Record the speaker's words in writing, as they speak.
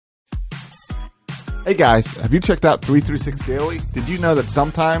Hey guys, have you checked out 336 Daily? Did you know that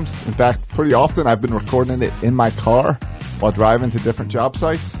sometimes, in fact pretty often, I've been recording it in my car while driving to different job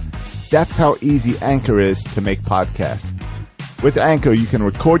sites? That's how easy Anchor is to make podcasts. With Anchor, you can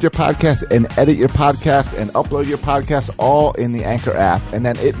record your podcast and edit your podcast and upload your podcast all in the Anchor app, and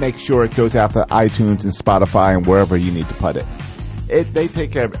then it makes sure it goes out to iTunes and Spotify and wherever you need to put it. They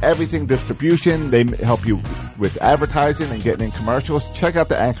take care of everything distribution. They help you with advertising and getting in commercials. Check out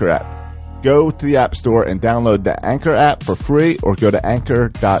the Anchor app. Go to the App Store and download the Anchor app for free, or go to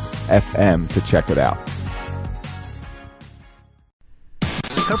anchor.fm to check it out.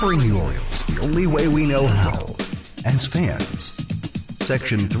 Covering the Orioles the only way we know how, as fans.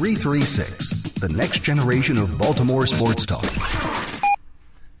 Section 336, the next generation of Baltimore sports talk.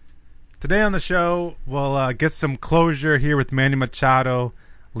 Today on the show, we'll get some closure here with Manny Machado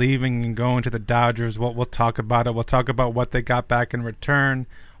leaving and going to the Dodgers. We'll talk about it. We'll talk about what they got back in return.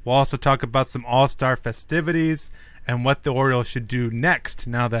 We'll also talk about some All-Star festivities and what the Orioles should do next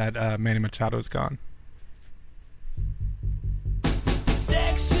now that Manny Machado is gone.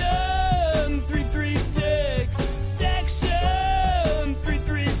 Section 336. Section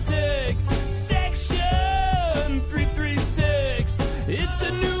 336. Section 336. It's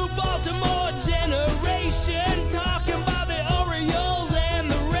the new Baltimore generation talking about the Orioles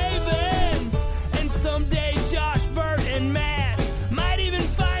and the Ravens. And someday Josh, Bert, and Matt might even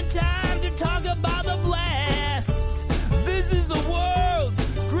find time to talk about the Blasts. This is the world's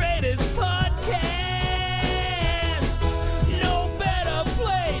greatest podcast. No better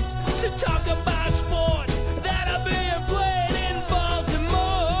place to talk about sports that are being played in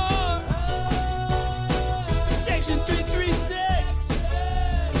Baltimore. Section 336.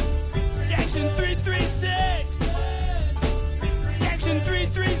 Section 336. Section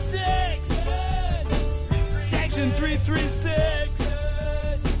 336. Section 336.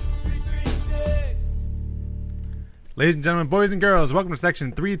 Ladies and gentlemen, boys and girls, welcome to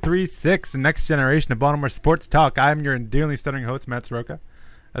Section 336, the next generation of Baltimore sports talk. I'm your endearingly stuttering host, Matt Soroka.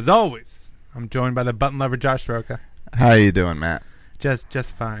 As always, I'm joined by the button lover, Josh Soroka. How you doing, Matt? Just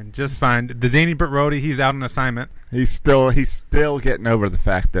fine. The zany Bert Rhodey, he's out on assignment. He's still getting over the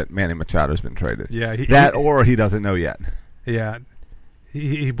fact that Manny Machado's been traded. Yeah, or he doesn't know yet. Yeah,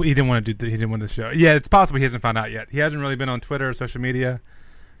 he didn't want to he didn't want to show. Yeah, it's possible he hasn't found out yet. He hasn't really been on Twitter or social media,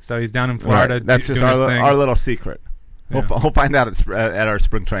 so he's down in Florida. Right. That's just our little secret. Yeah. We'll find out at our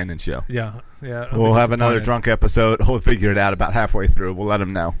spring training show. Yeah. We'll have another drunk episode. We'll figure it out about halfway through. We'll let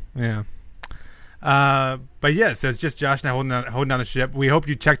him know. Yeah. But yeah, so it's just Josh and I holding down the ship. We hope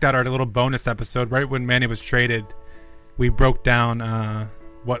you checked out our little bonus episode right when Manny was traded. We broke down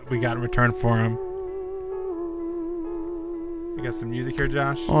what we got in return for him. We got some music here,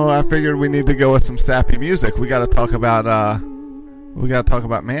 Josh. Well, I figured we need to go with some sappy music. We got to talk about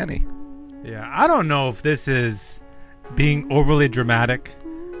Manny. Yeah, I don't know if this is being overly dramatic,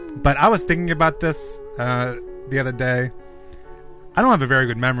 but I was thinking about this the other day. I don't have a very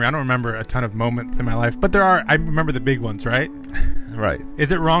good memory. I don't remember a ton of moments in my life, but I remember the big ones, right? Right.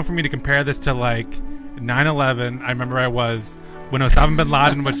 Is it wrong for me to compare this to like 9/11? I remember I was when Osama bin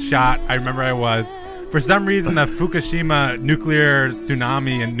Laden was shot. I remember I was. For some reason, the Fukushima nuclear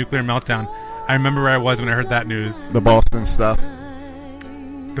tsunami and nuclear meltdown, I remember where I was when I heard that news. The Boston stuff.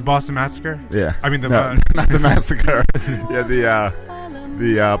 The Boston Massacre? Yeah. I mean, not the massacre. Yeah,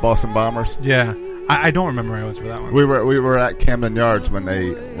 the Boston bombers. Yeah. I don't remember where I was for that one. We were at Camden Yards when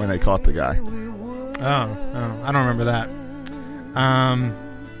they caught the guy. Oh, I don't remember that.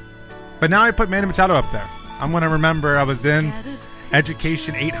 But now I put Manny Machado up there. I'm going to remember I was in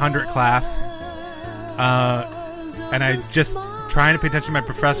Education 800 class, and I just trying to pay attention to my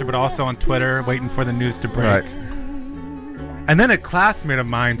professor, but also on Twitter, waiting for the news to break. Right. And then a classmate of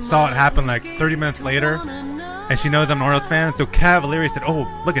mine saw it happen like 30 minutes later, and she knows I'm an Orioles fan, so cavalierly said, "Oh,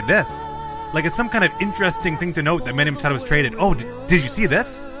 look at this. Like, it's some kind of interesting thing to note that Manny Machado was traded. Oh, did you see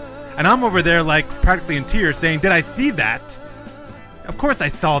this?" And I'm over there, like, practically in tears, saying, "Did I see that? Of course I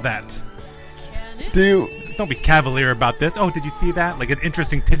saw that." Don't be cavalier about this. "Oh, did you see that?" Like an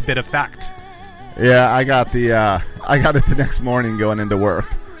interesting tidbit of fact. Yeah, I got it the next morning going into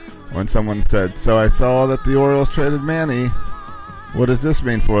work when someone said, "So I saw that the Orioles traded Manny. What does this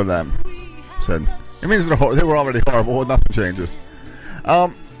mean for them?" I said, "It means they were already horrible. Nothing changes."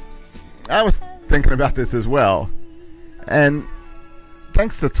 I was thinking about this as well, and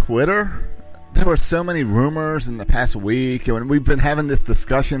thanks to Twitter, there were so many rumors in the past week, and we've been having this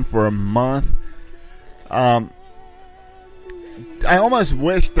discussion for a month. I almost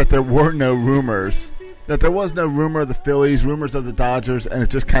wish that there were no rumors, that there was no rumor of the Phillies, rumors of the Dodgers, and it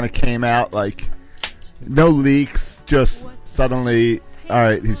just kind of came out like no leaks, just suddenly, all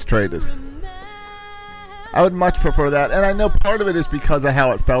right, he's traded. I would much prefer that, and I know part of it is because of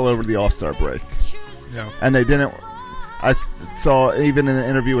how it fell over the All-Star break. Yeah. And they didn't. I saw even in an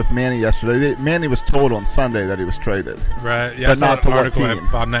interview with Manny yesterday. Manny was told on Sunday that he was traded, Right. Yeah. but I saw not to an what article team.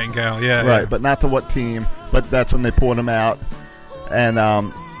 at Bob Nightingale. Yeah. Right, Yeah. but not to what team. But that's when they pulled him out, and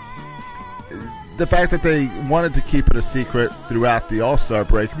the fact that they wanted to keep it a secret throughout the All-Star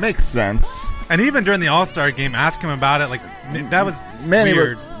break makes sense. And even during the All-Star game, ask him about it. Like that was Manny,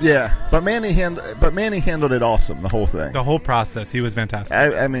 weird. but Manny handled it awesome. The whole thing, The whole process, he was fantastic.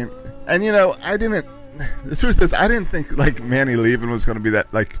 I mean, and I didn't. The truth is, I didn't think like Manny leaving was going to be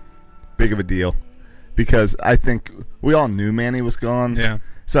that like big of a deal, because I think we all knew Manny was gone. Yeah.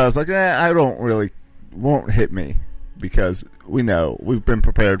 So I was like, won't hit me, because we know we've been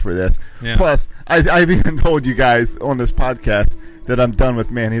prepared for this. Yeah. Plus, I've even told you guys on this podcast that I'm done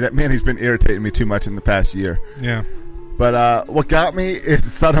with Manny. That Manny's been irritating me too much in the past year. Yeah. But what got me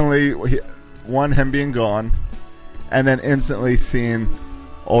is suddenly, him being gone, and then instantly seeing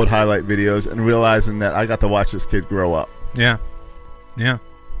old highlight videos and realizing that I got to watch this kid grow up. Yeah. Yeah.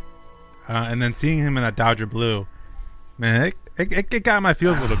 And then seeing him in that Dodger blue, man, it got my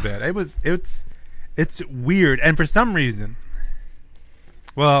feels a little bit. It's weird, and for some reason,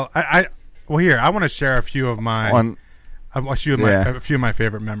 well, I want to share a few of my. A few of my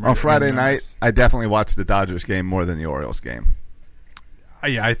favorite memories. On Friday night, I definitely watched the Dodgers game more than the Orioles game.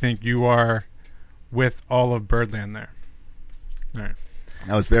 Yeah, I think you are with all of Birdland there. All right.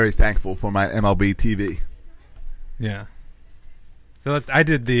 I was very thankful for my MLB TV. Yeah. So I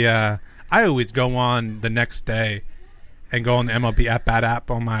did the. I always go on the next day and go on the MLB app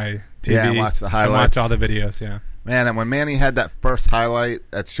on my TV. Yeah, and watch the highlights. And watch all the videos, yeah. Man, and when Manny had that first highlight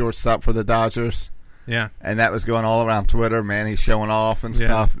at shortstop for the Dodgers, yeah, and that was going all around Twitter, Manny showing off and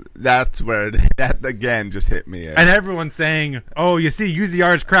stuff, that's where that again just hit me. And everyone's saying, oh, you see,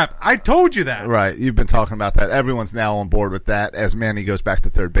 UZR is crap. I told you that. Right, you've been talking about that. Everyone's now on board with that as Manny goes back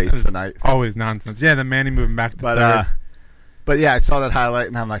to third base tonight. Always nonsense. Yeah, the Manny moving back to third. But yeah, I saw that highlight,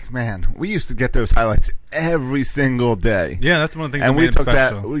 and I'm like, man, we used to get those highlights every single day. Yeah, that's one of the things and that we made him took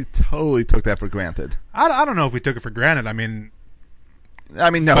special. that. We totally took that for granted. I don't know if we took it for granted. I mean, no.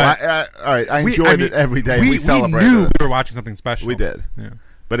 All right, I enjoyed it every day. We celebrated. We knew we were watching something special. We did. Yeah.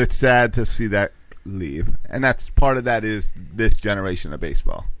 But it's sad to see that leave, and that's part of that is this generation of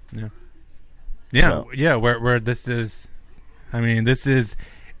baseball. Yeah. Yeah. So. Yeah. Where this is, I mean, this is.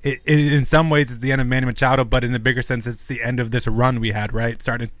 It in some ways, it's the end of Manny Machado, but in the bigger sense, it's the end of this run we had, right?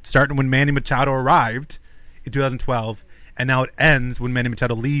 Starting when Manny Machado arrived in 2012, and now it ends when Manny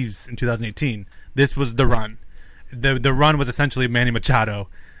Machado leaves in 2018. This was the run. The run was essentially Manny Machado,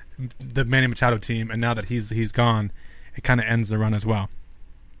 the Manny Machado team, and now that he's gone, it kind of ends the run as well.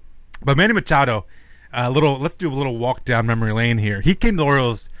 But Manny Machado, let's do a little walk down memory lane here. He came to the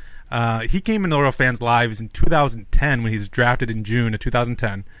Orioles. He came into Oriole fans' lives in 2010 when he was drafted in June of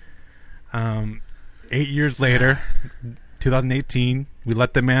 2010. 8 years later, 2018, we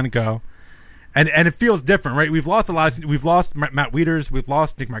let the man go, and it feels different, right? We've lost a lot. We've lost Matt Wieters. We've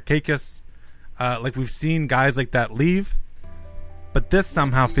lost Nick Markakis. Like we've seen guys like that leave, but this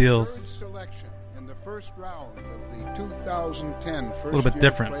somehow feels selection in the first round of the 2010 a little bit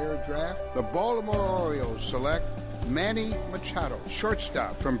different. Player draft. The Baltimore Orioles select Manny Machado,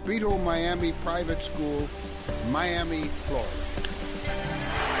 shortstop from Beto Miami Private School, Miami, Florida.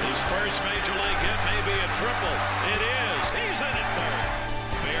 His first major league hit may be a triple. It is. He's in it third.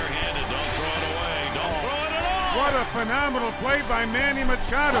 Barehanded. Don't throw it away. Don't throw it at all. What a phenomenal play by Manny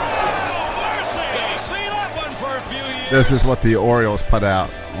Machado. Oh, mercy. Gonna see that one for a few years. This is what the Orioles put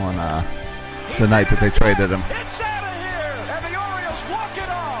out on the night that they traded him. It's out of here, and the Orioles walk it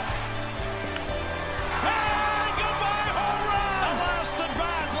off. And goodbye, home run. The last at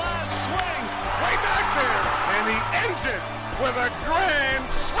bat, last swing. Way back there. And he ends it with a grand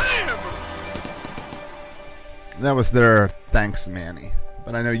slam. That was their thanks, Manny.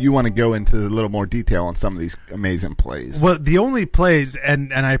 But I know you want to go into a little more detail on some of these amazing plays. Well, the only plays,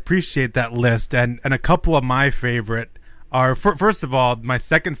 and I appreciate that list, and a couple of my favorite are, first of all, my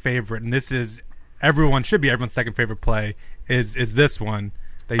second favorite, and this is everyone's second favorite play, is this one.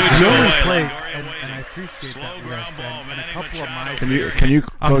 The only plays, and I appreciate that list, and a couple of my Can you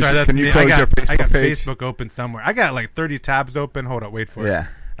I'm close, sorry, that's can you me. close your Facebook I got page? Facebook open somewhere. I got like 30 tabs open. Hold up, wait for it. Yeah.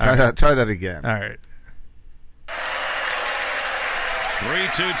 All Try that again. All right.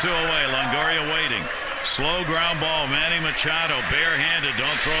 3-2-2 away. Longoria waiting. Slow ground ball. Manny Machado barehanded.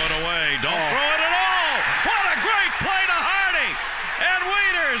 Don't throw it away. Don't throw it at all. What a great play to Hardy. And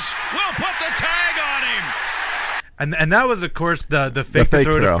Wieters will put the tag on him. And that was, of course, the fake to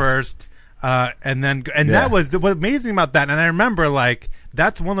throw to first. And that was what's amazing about that. And I remember, like,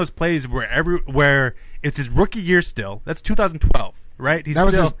 that's one of those plays where it's his rookie year still. That's 2012, right?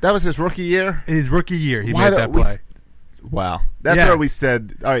 That was his rookie year? His rookie year, he Why made that play. Wow. That's Yeah. where we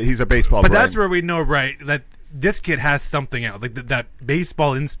said, all right, he's a baseball But brain. that's where we know, right, that this kid has something else, like that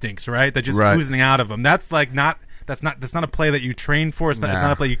baseball instincts, right? That just oozing out of him. That's like that's not a play that you train for. It's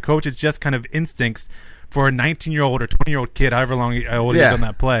not a play you coach. It's just kind of instincts for a 19-year-old or 20-year-old kid, however long old he is on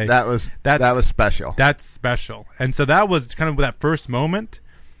that play. That was special. That's special. And so that was kind of that first moment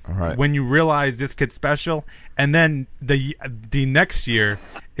when you realize this kid's special. And then the next year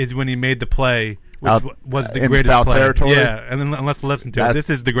is when he made the play, which was the greatest foul play. territory? Yeah, and then let's listen to it. This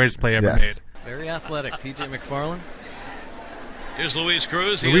is the greatest play ever made. Very athletic, TJ McFarland. Here's Luis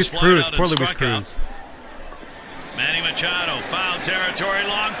Cruz. Luis Cruz, poor Luis Cruz. Manny Machado, foul territory,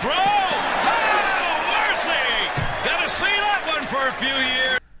 long throw. Oh, mercy! Gotta see that one for a few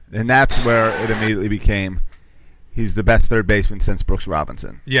years. And that's where it immediately became, he's the best third baseman since Brooks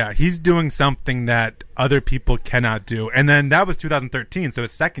Robinson. Yeah, he's doing something that other people cannot do. And then that was 2013, so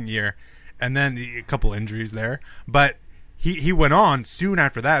his second year. And then a couple injuries there. But he went on soon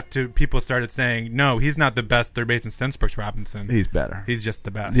after that to people started saying, no, he's not the best third baseman since Brooks Robinson. He's better. He's just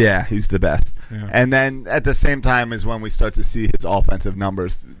the best. Yeah, he's the best. Yeah. And then at the same time is when we start to see his offensive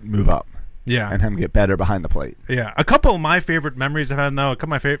numbers move up. Yeah. And him get better behind the plate. Yeah. A couple of my favorite memories I've had, though, a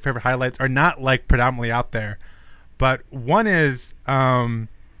couple of my favorite highlights are not like predominantly out there. But one is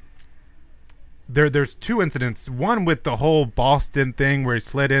there's two incidents. One with the whole Boston thing where he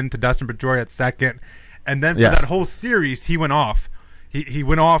slid into Dustin Pedroia at second. And then for that whole series, he went off. He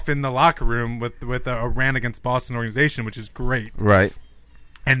went off in the locker room with a rant against Boston organization, which is great. Right.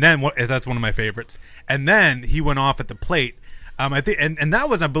 And then that's one of my favorites. And then he went off at the plate. I think, and that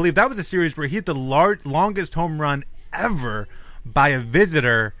was, I believe, that was a series where he hit the longest home run ever by a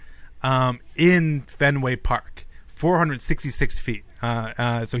visitor in Fenway Park, 466 feet.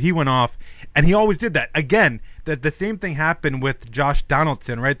 So he went off, and he always did that. Again, the same thing happened with Josh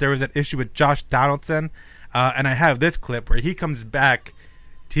Donaldson, right? There was that issue with Josh Donaldson, and I have this clip where he comes back.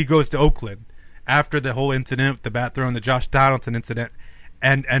 He goes to Oakland after the whole incident with the bat throw and the Josh Donaldson incident,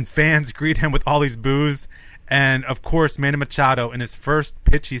 and fans greet him with all these boos. And, of course, Manny Machado, in his first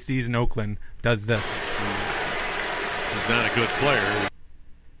pitch he sees in Oakland, does this. He's not a good player.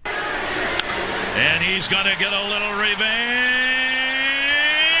 And he's going to get a little revenge.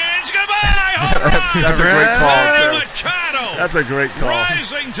 Goodbye! Home run! That's a great call, Manny too. Machado, That's a great call.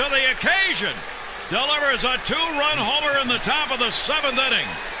 rising to the occasion, delivers a two-run homer in the top of the seventh inning.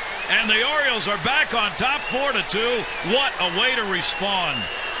 And the Orioles are back on top 4-2. What a way to respond.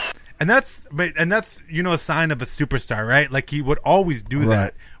 And that's a sign of a superstar, right? Like, he would always do that.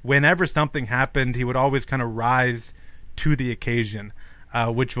 Right. Whenever something happened, he would always kind of rise to the occasion,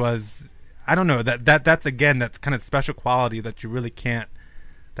 which was, I don't know, that's again, that's kind of special quality that you really can't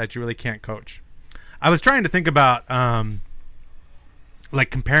coach. I was trying to think about like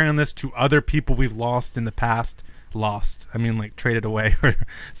comparing this to other people we've lost in the past. I mean, like, traded away or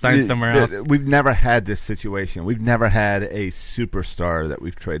signed somewhere else. We've never had this situation. We've never had a superstar that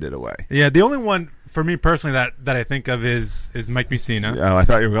we've traded away. Yeah, the only one for me personally that I think of is Mike Mussina. Oh, I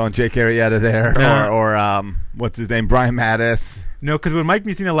thought you were going Jake Arrieta there, Yeah. or what's his name, Brian Mattis. No, because when Mike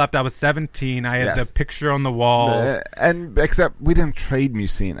Mussina left, I was 17. I had the picture on the wall. And except we didn't trade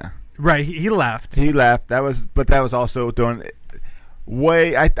Mussina. Right, he left. He left. That was also during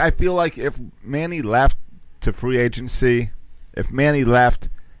way. I feel like if Manny left to free agency, if Manny left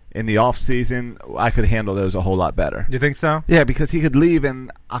in the off season, I could handle those a whole lot better. You think so? Yeah, because he could leave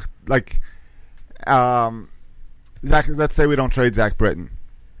in Zach. Let's say we don't trade Zach Britton.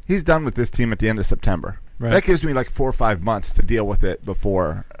 He's done with this team at the end of September. Right. That gives me like 4 or 5 months to deal with it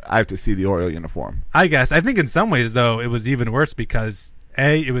before I have to see the Oriole uniform. I guess. I think in some ways, though, it was even worse because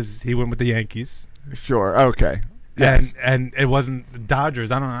he went with the Yankees. Sure. Okay. Yes. And it wasn't the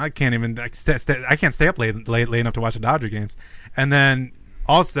Dodgers. I don't know. I can't stay up late enough to watch the Dodger games. And then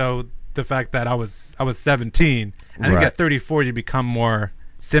also the fact that I was 17. I think at 34 you become more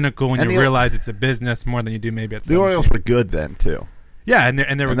cynical and you realize it's a business more than you do maybe at 17. The Orioles were good then too. Yeah, and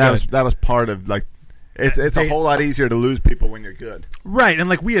they were good. That was part of like. It's a whole lot easier to lose people when you're good. Right, and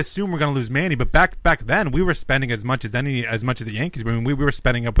like we assume we're going to lose Manny, but back then we were spending as much as the Yankees. I mean, we were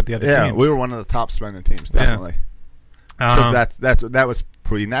spending up with the other teams. Yeah, we were one of the top spending teams, definitely. Because that was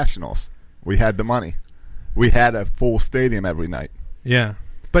pre-nationals. We had the money. We had a full stadium every night. Yeah,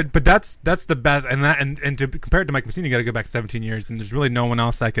 but that's the best, and to compare it to Mike Mussina, you got to go back 17 years, and there's really no one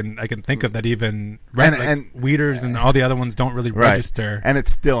else I can think of that even and Weeders and all the other ones don't really register. And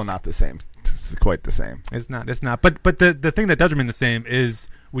it's still not the same. It's quite the same. It's not. But the thing that does remain the same is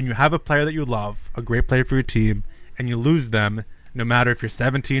when you have a player that you love, a great player for your team, and you lose them, no matter if you're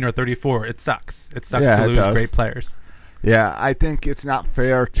 17 or 34. It sucks. It sucks Yeah, to it lose does. great players. Yeah, I think it's not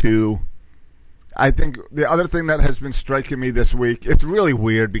fair to. I think the other thing that has been striking me this week, it's really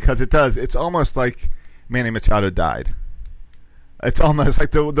weird because it's almost like Manny Machado died. It's almost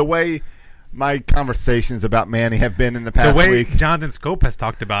like the way my conversations about Manny have been in the past The way week. Jonathan Scope has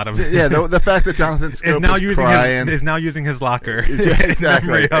talked about him. Yeah, the fact that Jonathan Scope is now using his locker. Yeah,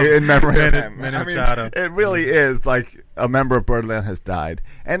 exactly. In memory of him. Manny I mean, Machado. it really is like a member of Birdland has died.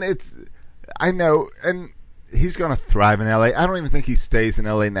 And I know, and he's going to thrive in L.A. I don't even think he stays in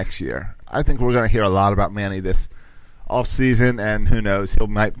L.A. next year. I think we're going to hear a lot about Manny this offseason, and who knows, he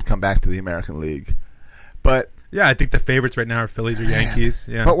might come back to the American League. But yeah, I think the favorites right now are Phillies or Yankees.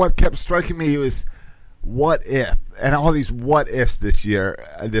 Yeah. But what kept striking me was what if, and all these what ifs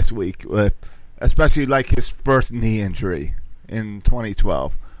this week, with especially like his first knee injury in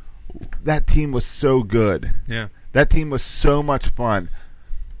 2012. That team was so good. Yeah. That team was so much fun.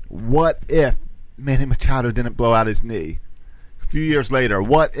 What if Manny Machado didn't blow out his knee? A few years later,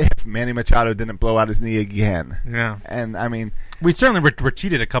 what if Manny Machado didn't blow out his knee again? Yeah. And I mean, we certainly were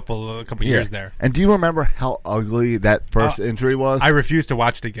cheated a couple years there. And do you remember how ugly that first injury was? I refuse to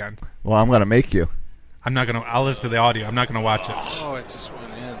watch it again. Well, I'm going to make you. I'll listen to the audio. I'm not going to watch it. Oh, it just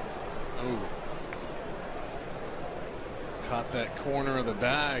went in. Oh. Caught that corner of the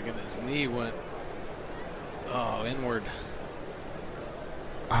bag and his knee went inward.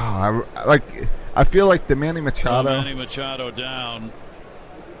 Oh, I feel like the Manny Machado. Manny Machado down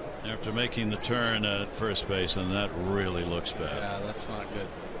after making the turn at first base, and that really looks bad. Yeah, that's not good.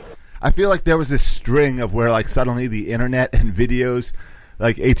 I feel like there was this string of where like suddenly the internet and videos,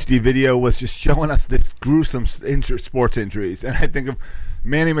 like HD video, was just showing us this gruesome sports injuries. And I think of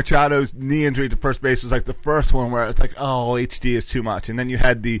Manny Machado's knee injury to first base was like the first one where it's like, oh, HD is too much. And then you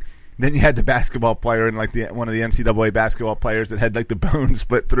had the basketball player and like one of the NCAA basketball players that had like the bone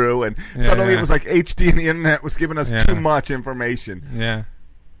split through, and suddenly it was like HD and the internet was giving us too much information. Yeah.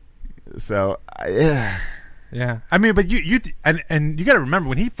 So yeah. I mean, but you and you got to remember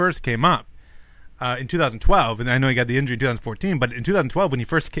when he first came up in 2012, and I know he got the injury in 2014, but in 2012 when he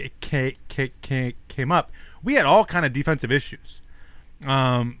first came up, we had all kind of defensive issues.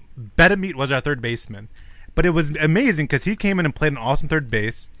 Betamete was our third baseman, but it was amazing because he came in and played an awesome third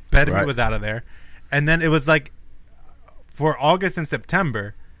base. Betamete was out of there, and then it was like for August and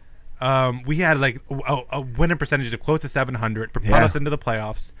September, we had like a winning percentage of close to 700, propelled us into the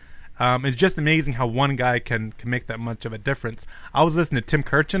playoffs. It's just amazing how one guy can make that much of a difference. I was listening to Tim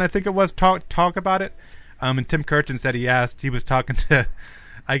Kirchin, I think it was, talk about it. And Tim Kirchin said he was talking to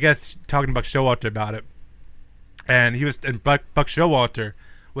Buck Showalter about it. And Buck Showalter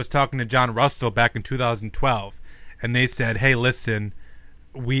was talking to John Russell back in 2012. And they said, hey, listen,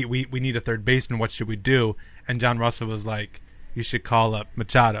 we need a third baseman. What should we do? And John Russell was like, you should call up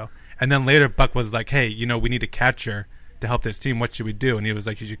Machado. And then later Buck was like, hey, we need a catcher to help this team. What should we do? And he was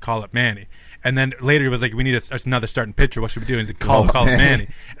like, you should call up Manny. And then later he was like, we need another starting pitcher. What should we do? And he said, call up Manny.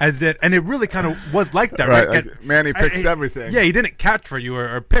 And it really kind of was like that, right? Like Manny fixed everything. Yeah, he didn't catch for you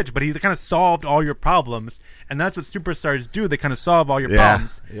or pitch, but he kind of solved all your problems. And that's what superstars do. They kind of solve all your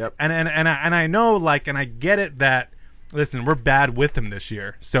problems. Yep. And I know, like, and I get it that, listen, we're bad with him this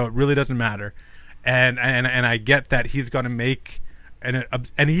year, so it really doesn't matter. And I get that he's going to make and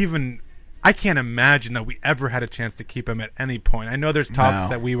even I can't imagine that we ever had a chance to keep him at any point. I know there's talks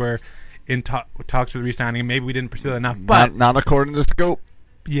that we were in talks with re-signing, and maybe we didn't pursue that enough. But not according to Scope.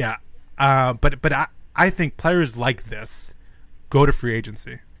 Yeah, but I think players like this go to free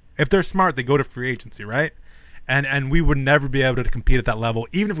agency. If they're smart, they go to free agency, right? And we would never be able to compete at that level,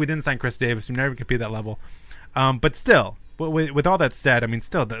 even if we didn't sign Chris Davis. We'd never compete at that level. But still, with all that said, I mean,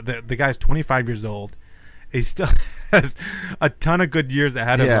 still the guy's 25 years old. He still has a ton of good years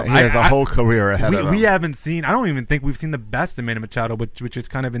ahead of him. Yeah, he has a whole career ahead of him. We haven't seen. I don't even think we've seen the best of Manny Machado, which is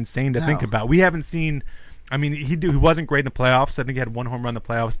kind of insane to think about. We haven't seen. I mean, he wasn't great in the playoffs. I think he had one home run in the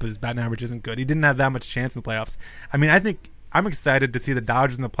playoffs, but his batting average isn't good. He didn't have that much chance in the playoffs. I mean, I think I'm excited to see the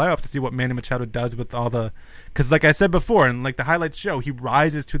Dodgers in the playoffs to see what Manny Machado does with all the. Because, like I said before, and like the highlights show, he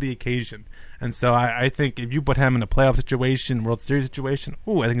rises to the occasion. And so I think if you put him in a playoff situation, World Series situation,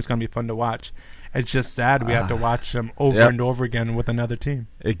 I think it's going to be fun to watch. It's just sad we have to watch him over and over again with another team.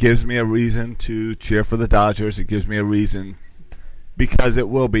 It gives me a reason to cheer for the Dodgers. It gives me a reason because it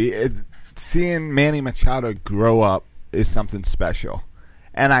will be. Seeing Manny Machado grow up is something special.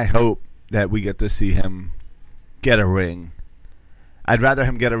 And I hope that we get to see him get a ring. I'd rather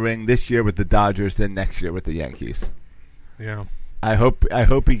him get a ring this year with the Dodgers than next year with the Yankees. Yeah. I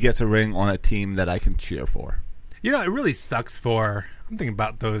hope he gets a ring on a team that I can cheer for. You know, it really sucks I'm thinking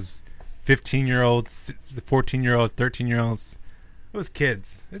about those 15-year-olds, 14-year-olds, 13-year-olds Those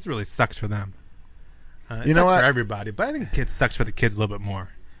kids, this really sucks for them. It You know sucks what? for everybody, but I think it sucks for the kids a little bit more.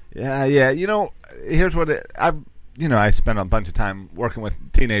 Yeah. Here's what I spent a bunch of time working with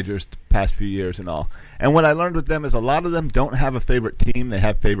teenagers the past few years and all. And what I learned with them is a lot of them don't have a favorite team. They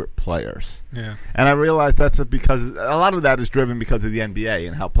have favorite players. Yeah. And I realized that's because a lot of that is driven because of the NBA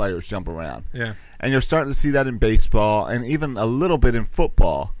and how players jump around. Yeah. And you're starting to see that in baseball and even a little bit in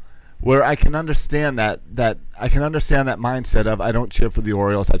football, where I can understand that mindset of I don't cheer for the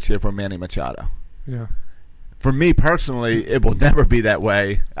Orioles, I cheer for Manny Machado. Yeah. For me personally, it will never be that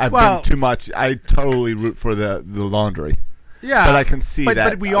way. I've been too much. I totally root for the laundry. Yeah, but I can see that.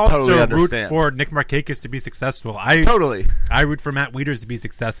 But we I also totally root understand. for Nick Markakis to be successful. Totally. I root for Matt Wieters to be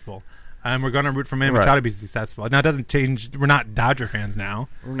successful. We're going to root for Manny Right. Machado to be successful. Now, it doesn't change. We're not Dodger fans now.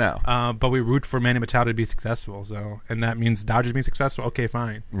 No. But we root for Manny Machado to be successful. And that means Dodgers being successful. Okay,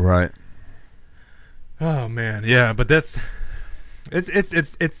 fine. Right. Oh man, yeah. But this,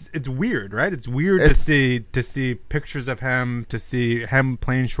 it's weird, right? It's weird to see pictures of him, to see him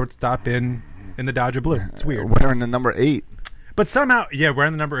playing shortstop in the Dodger blue. It's weird. Wearing the number 8. But somehow,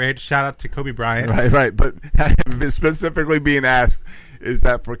 wearing the number 8. Shout out to Kobe Bryant. Right. But specifically being asked, is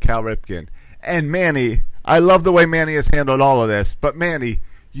that for Cal Ripken? And Manny, I love the way Manny has handled all of this. But Manny,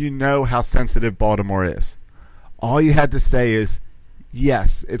 you know how sensitive Baltimore is. All you had to say is,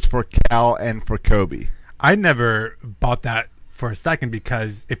 yes, it's for Cal and for Kobe. I never bought that for a second,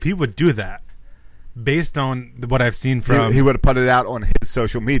 because if he would do that, based on what I've seen from, he would have put it out on his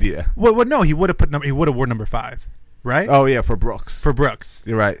social media. Well, no, he would have worn number 5, right? Oh yeah, for Brooks.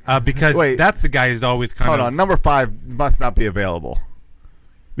 You're right. Because that's the guy who's always kind of. Hold on, number 5 must not be available.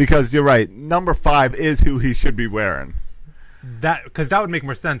 Because you're right, number 5 is who he should be wearing. Because that would make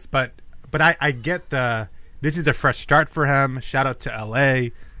more sense. But I get this is a fresh start for him. Shout out to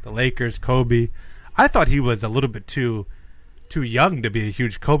L.A., the Lakers, Kobe. I thought he was a little bit too young to be a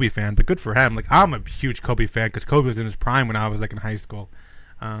huge Kobe fan, but good for him. Like, I'm a huge Kobe fan because Kobe was in his prime when I was in high school.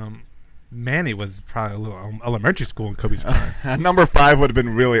 Manny was probably a little elementary school in Kobe's prime. Number 5 would have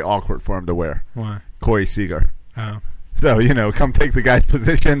been really awkward for him to wear. Why? Corey Seager. Oh. So, come take the guy's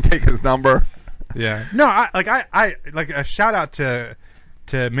position, take his number. Yeah. No, I a shout out to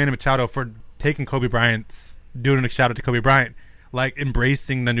Manny Machado for taking Kobe Bryant's, doing a shout out to Kobe Bryant,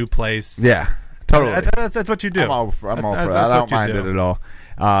 embracing the new place. Yeah. Totally. That's what you do. I'm all for that. I don't mind it at all.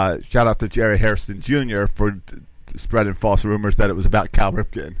 Shout out to Jerry Hairston Jr. for spreading false rumors that it was about Cal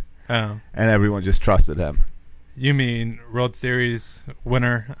Ripken. Oh. And everyone just trusted him. You mean World Series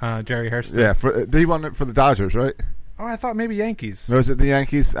winner Jerry Hairston? Yeah. He won it for the Dodgers, right? Oh, I thought maybe Yankees. Was it the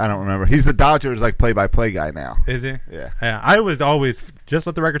Yankees? I don't remember. He's the Dodgers play-by-play guy now. Is he? Yeah. I was always, just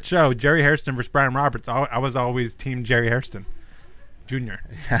let the record show, Jerry Hairston versus Brian Roberts. I was always team Jerry Hairston Jr.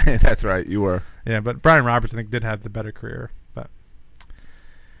 That's right, you were. Yeah, but Brian Roberts, I think, did have the better career. But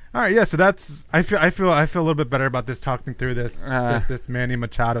all right, yeah. So that's I feel a little bit better about this, talking through this Manny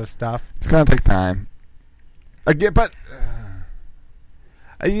Machado stuff. It's gonna take time. Again, but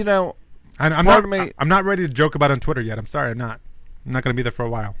I'm not ready to joke about it on Twitter yet. I'm sorry, I'm not. I'm not going to be there for a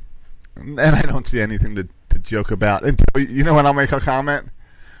while. And I don't see anything to joke about until when I'll make a comment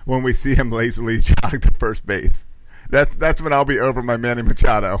when we see him lazily jog to first base. That's when I'll be over my Manny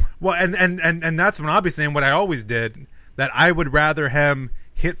Machado. Well, and that's when I'll be saying what I always did, that I would rather him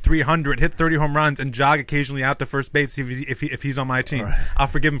hit 300, hit 30 home runs, and jog occasionally out to first base if he's on my team. Right. I'll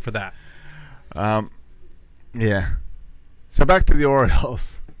forgive him for that. Yeah. So back to the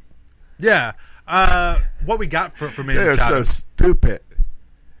Orioles. Yeah. What we got for Manny Machado? They're so stupid.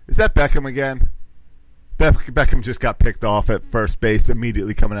 Is that Beckham again? Beckham just got picked off at first base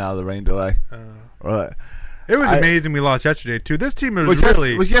immediately coming out of the rain delay. It was amazing we lost yesterday, too. This team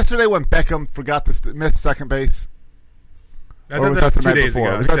was yesterday when Beckham forgot to miss second base? Or was that the night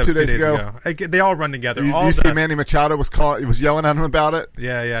before? Was that 2 days ago? They all run together. You see Manny Machado was yelling at him about it?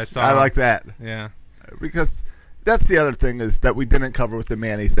 Yeah, I saw I like that. Yeah. Because that's the other thing is that we didn't cover with the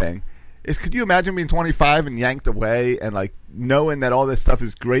Manny thing. Could you imagine being 25 and yanked away and knowing that all this stuff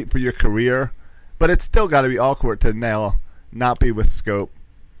is great for your career, but it's still got to be awkward to now not be with Scope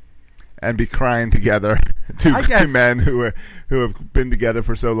and be crying together, two men who have been together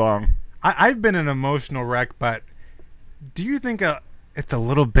for so long. I've been an emotional wreck, but do you think it's a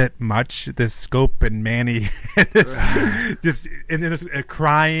little bit much, this Scope and Manny, just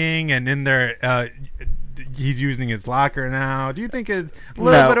crying and in there? He's using his locker now. Do you think it's a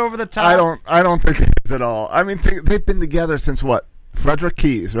little bit over the top? I don't think it is at all. I mean, they've been together since what? Frederick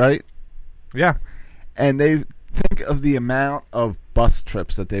Keys, right? Yeah. And think of the amount of bus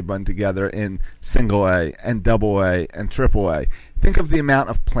trips that they've been together in single A and double A and triple A. Think of the amount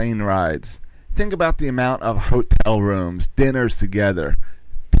of plane rides. think about the amount of hotel rooms, dinners together.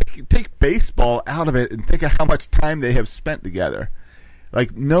 Take baseball out of it and think of how much time they have spent together.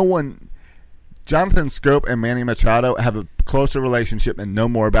 Like, no one... Jonathan Scope and Manny Machado have a closer relationship and know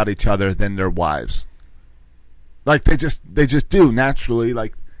more about each other than their wives. Like, they just do naturally.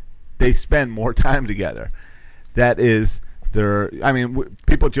 Like, they spend more time together. That is their... I mean,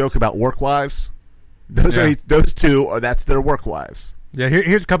 people joke about work wives. Those two, that's their work wives. Yeah,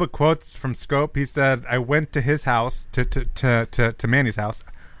 here's a couple of quotes from Scope. He said, I went to his house, to Manny's house.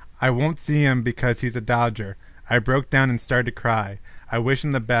 I won't see him because he's a Dodger. I broke down and started to cry. I wish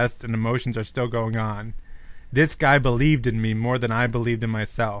him the best, and emotions are still going on. This guy believed in me more than I believed in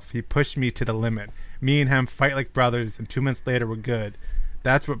myself. He pushed me to the limit. Me and him fight like brothers, and 2 months later we're good.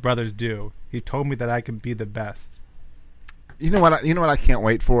 That's what brothers do. He told me that I can be the best. You know what I can't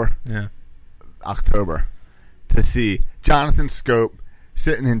wait for? Yeah. October. To see Jonathan Scope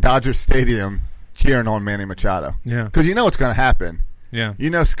sitting in Dodger Stadium cheering on Manny Machado. Yeah. Because you know what's going to happen. Yeah. You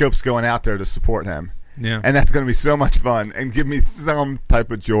know Scope's going out there to support him. Yeah. And that's going to be so much fun and give me some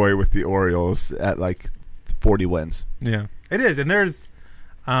type of joy with the Orioles at like 40 wins. Yeah. It is. And there's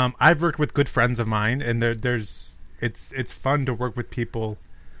I've worked with good friends of mine, and it's fun to work with people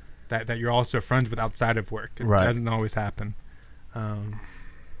that you're also friends with outside of work. It doesn't always happen.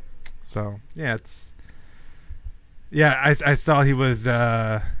 So yeah, I saw he was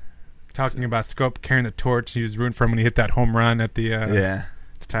talking about Scope carrying the torch. He was rooting for him when he hit that home run at the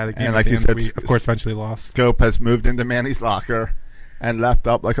to tie the game. And like you said, we of course eventually lost. Scope has moved into Manny's locker and left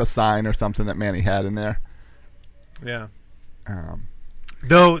up like a sign or something that Manny had in there. Yeah.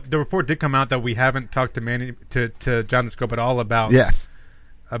 Though the report did come out that we haven't talked to Manny to Jonathan Scope at all about that's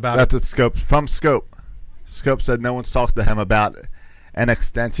what Scope from Scope. Scope said no one's talked to him about an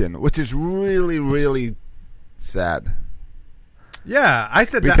extension, which is really, really sad. Yeah, I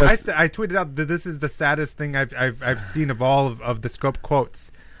said that. I tweeted out that this is the saddest thing I've seen of all of the Scope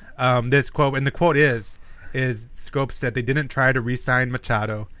quotes. This quote, and the quote is Scope said they didn't try to re-sign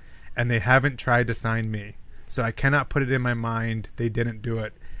Machado, and they haven't tried to sign me. So I cannot put it in my mind they didn't do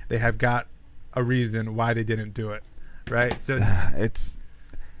it. They have got a reason why they didn't do it, right? So it's.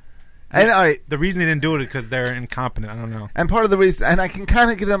 The reason they didn't do it is because they're incompetent. I don't know. And part of the reason, and I can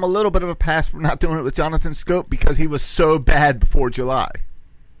kind of give them a little bit of a pass for not doing it with Jonathan Scope because he was so bad before July.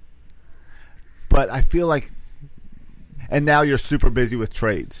 But I feel like, and now you're super busy with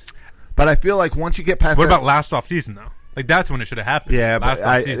trades. But I feel like once you get past what about last offseason, though? Like, that's when it should have happened. Yeah, but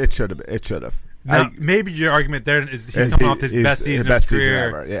it should have. It should have. Now, maybe your argument there is he's coming off his best season of his career.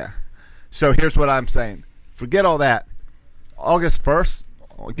 Ever, yeah. So here's what I'm saying. Forget all that. August 1st,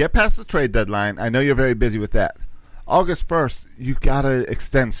 get past the trade deadline. I know you're very busy with that. August 1st, you got to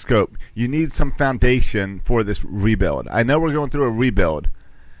extend Scope. You need some foundation for this rebuild. I know we're going through a rebuild,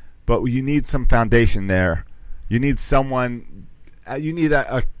 but you need some foundation there. You need someone. You need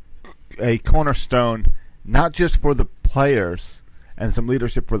a cornerstone, not just for the players and some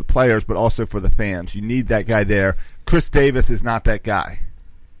leadership for the players, but also for the fans. You need that guy there. Chris Davis is not that guy.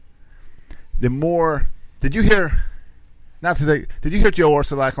 Did you hear Joe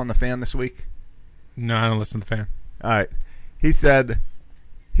Orsulak on The Fan this week? No, I don't listen to The Fan. All right. He said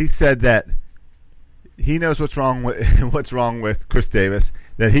that he knows what's wrong with Chris Davis,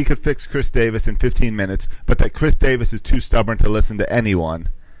 that he could fix Chris Davis in 15 minutes, but that Chris Davis is too stubborn to listen to anyone,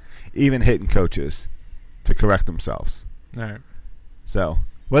 even hitting coaches, to correct themselves. All right. So,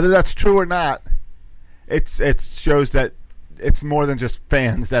 whether that's true or not, it shows that it's more than just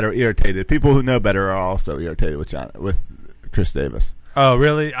fans that are irritated. People who know better are also irritated with Chris Davis. Oh,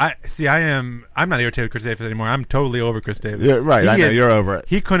 really? I'm not irritated with Chris Davis anymore. I'm totally over Chris Davis. Yeah, right. I know you're over it.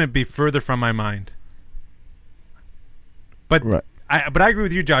 He couldn't be further from my mind. But right. I agree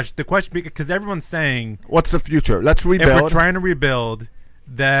with you, Josh. The question, because everyone's saying, what's the future? Let's rebuild. If we're trying to rebuild,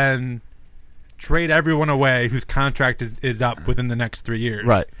 then trade everyone away whose contract is up within the next 3 years.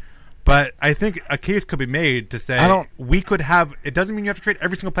 Right. But I think a case could be made to say we could have. It doesn't mean you have to trade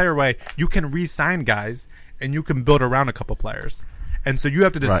every single player away. You can re-sign guys, and you can build around a couple players. And so you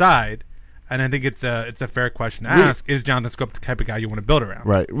have to decide. Right. And I think it's a fair question to ask: is Jonathan Scope the type of guy you want to build around?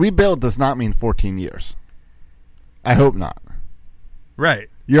 Right. Rebuild does not mean 14 years. I hope not. Right.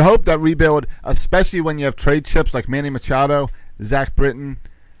 You hope that rebuild, especially when you have trade chips like Manny Machado, Zach Britton,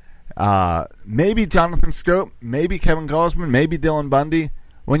 maybe Jonathan Scope, maybe Kevin Gausman, maybe Dylan Bundy.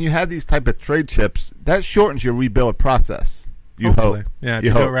 When you have these type of trade chips, that shortens your rebuild process. You hope. Yeah,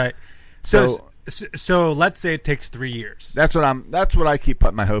 you hope. Right. So let's say it takes 3 years. That's what I keep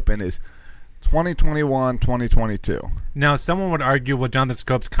putting my hope in is 2021, 2022. Now, someone would argue, well, Jonathan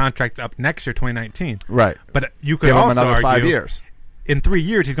Scope's contract's up next year, 2019. Right. But you could give also him another argue 5 years. in 3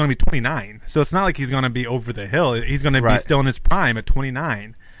 years he's going to be 29. So it's not like he's going to be over the hill. He's going to be still in his prime at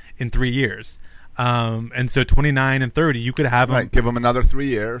 29 in 3 years. And so 29 and 30, you could have him. Right, give him another 3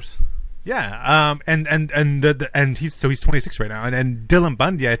 years. Yeah. And he's 26 right now. And Dylan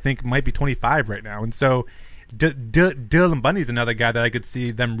Bundy, I think, might be 25 right now. And so Dylan Bundy's another guy that I could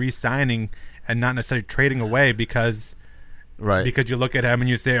see them re-signing and not necessarily trading away because you look at him and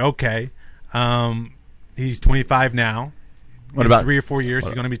you say, okay, he's 25 now. What about 3 or 4 years?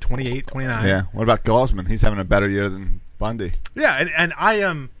 He's going to be 28, 29. Yeah. What about Gaussman? He's having a better year than Bundy. Yeah, and I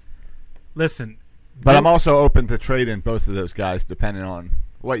am. Listen, but I'm also open to trading both of those guys depending on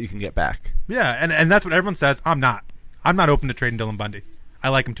what you can get back. Yeah, and that's what everyone says. I'm not open to trading Dylan Bundy. I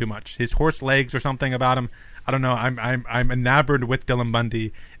like him too much. His horse legs or something about him. I don't know. I'm enamored with Dylan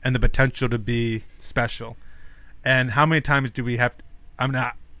Bundy and the potential to be special. And how many times do we have? I'm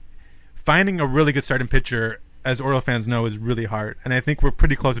not finding a really good starting pitcher, as Oriole fans know, is really hard. And I think we're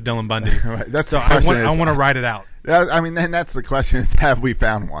pretty close to Dylan Bundy. Right. That's so the question. I want to ride it out. I mean, and that's the question: is have we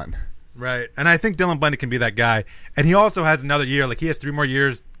found one? Right. And I think Dylan Bundy can be that guy. And he also has another year. Like, he has 3 more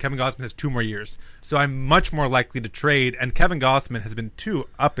years. Kevin Gausman has 2 more years. So I'm much more likely to trade. And Kevin Gausman has been too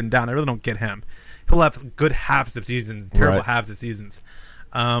up and down. I really don't get him. He'll have good halves of seasons, terrible halves of seasons.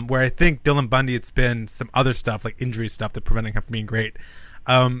 Where I think Dylan Bundy, it's been some other stuff, like injury stuff, that preventing him from being great.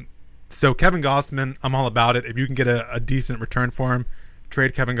 So Kevin Gausman, I'm all about it. If you can get a decent return for him,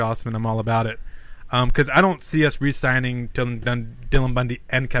 trade Kevin Gausman, I'm all about it. Because I don't see us re-signing Dylan Bundy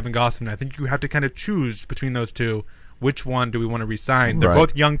and Kevin Gausman. I think you have to kind of choose between those two. Which one do we want to re-sign? They're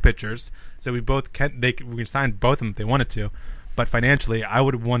both young pitchers, so we can sign both of them if they wanted to. But financially, I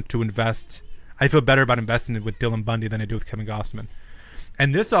would want to invest. I feel better about investing with Dylan Bundy than I do with Kevin Gausman.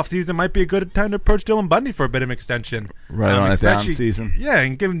 And this offseason might be a good time to approach Dylan Bundy for a bit of an extension. Right on a down season. Yeah,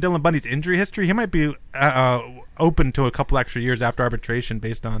 and given Dylan Bundy's injury history, he might be open to a couple extra years after arbitration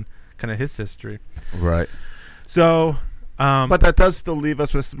based on kind of his history. Right. So, but that does still leave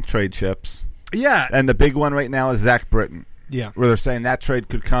us with some trade chips. Yeah. And the big one right now is Zach Britton. Yeah. Where they're saying that trade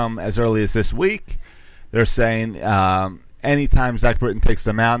could come as early as this week. They're saying anytime Zach Britton takes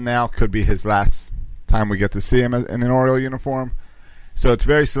them out now could be his last time we get to see him in an Oriole uniform. So it's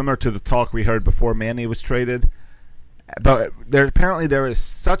very similar to the talk we heard before Manny was traded. But apparently there is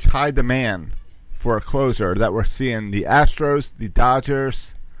such high demand for a closer that we're seeing the Astros, the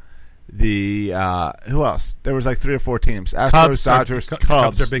Dodgers, the who else? There was like 3 or 4 teams. Astros, Dodgers,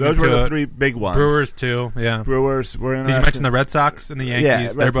 Cubs. Are big. Those were the 3 big ones. Brewers too. Yeah. Brewers were interested. Did you mention the Red Sox and the Yankees?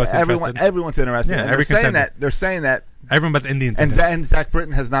 Yeah, they're both interested. Everyone's interested. Yeah, And they're saying that everyone but the Indians. And Zach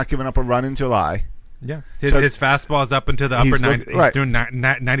Britton has not given up a run in July. Yeah, his fastball is up into the upper 90s. He's doing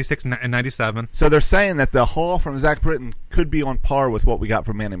 96 and 97. So they're saying that the haul from Zach Britton could be on par with what we got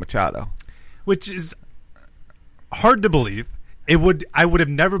from Manny Machado, which is hard to believe. I would have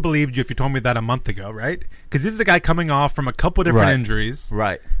never believed you if you told me that a month ago, right? Because this is a guy coming off from a couple different injuries,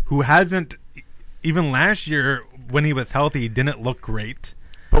 right? Who hasn't even last year when he was healthy, he didn't look great.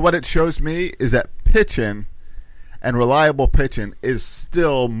 But what it shows me is that pitching and reliable pitching is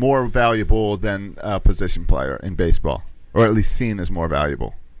still more valuable than a position player in baseball, or at least seen as more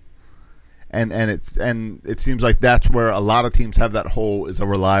valuable. And it seems like that's where a lot of teams have that hole, is a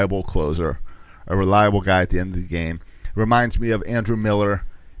reliable closer, a reliable guy at the end of the game. It reminds me of Andrew Miller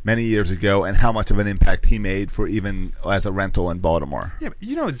many years ago and how much of an impact he made for even as a rental in Baltimore. Yeah,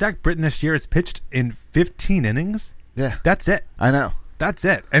 but Zach Britton this year has pitched in 15 innings. Yeah. That's it. I know. That's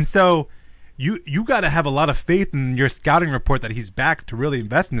it. And so you got to have a lot of faith in your scouting report that he's back to really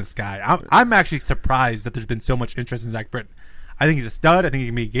invest in this guy. I'm actually surprised that there's been so much interest in Zach Britton. I think he's a stud. I think he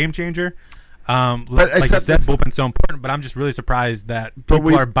can be a game changer. Like you said, bullpen's so important, but I'm just really surprised that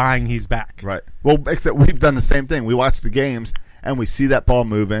people are buying he's back. Right. Well, except we've done the same thing. We watch the games, and we see that ball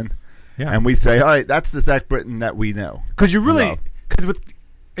moving, and we say, all right, that's the Zach Britton that we know. Because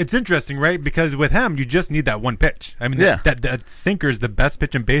it's interesting, right? Because with him, you just need that one pitch. I mean, that sinker is the best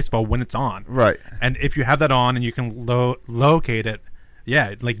pitch in baseball when it's on. Right. And if you have that on and you can locate it,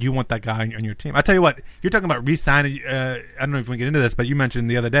 like you want that guy on your team. I tell you what, you're talking about re-signing. I don't know if we can get into this, but you mentioned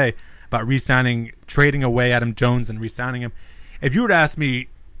the other day about re-signing, trading away Adam Jones and re-signing him. If you were to ask me,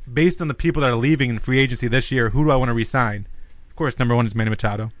 based on the people that are leaving in free agency this year, who do I want to re-sign? Of course, number 1 is Manny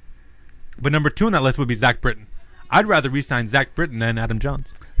Machado. But number 2 on that list would be Zach Britton. I'd rather re-sign Zach Britton than Adam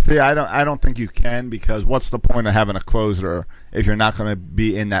Jones. See, I don't think you can, because what's the point of having a closer if you're not going to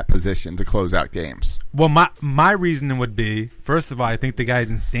be in that position to close out games? Well, my reasoning would be, first of all, I think the guy is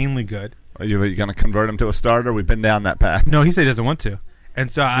insanely good. Are you going to convert him to a starter? We've been down that path. No, he said he doesn't want to. And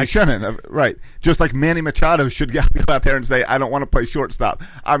so You shouldn't have, right. Just like Manny Machado should go out there and say, I don't want to play shortstop.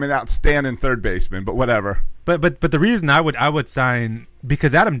 I'm an outstanding third baseman, but whatever. But the reason I would sign,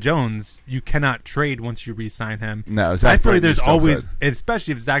 because Adam Jones, you cannot trade once you re-sign him. No, Zach I feel like Britton's there's so always, good.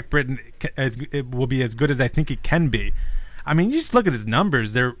 especially if Zach Britton it will be as good as I think he can be. I mean, you just look at his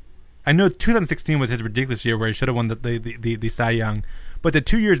numbers. I know 2016 was his ridiculous year where he should have won the Cy Young. But the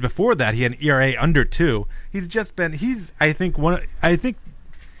 2 years before that, he had an ERA under 2. I think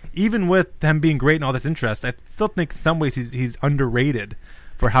even with him being great and all this interest, I still think in some ways he's underrated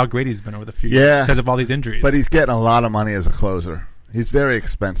for how great he's been over the few years because of all these injuries. But he's getting a lot of money as a closer. He's very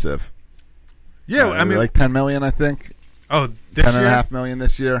expensive. Yeah, I mean, like $10 million, I think. Oh, this year? $10.5 million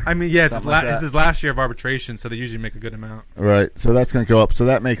this year. I mean, yeah, it's his last year of arbitration, so they usually make a good amount. Right, so that's going to go up. So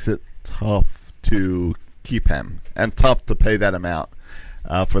that makes it tough to keep him and tough to pay that amount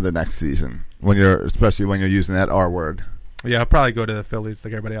for the next season, especially when you're using that R word. Yeah, I'll probably go to the Phillies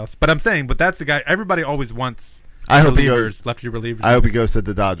like everybody else. But I'm saying, that's the guy. Everybody always wants lefty relievers. I hope he goes to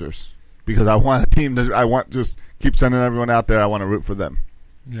the Dodgers because I want a team that just keep sending everyone out there. I want to root for them.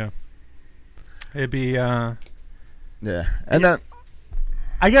 Yeah, it'd be. Yeah, and then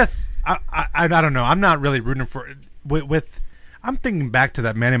I guess I don't know. I'm not really rooting for it. I'm thinking back to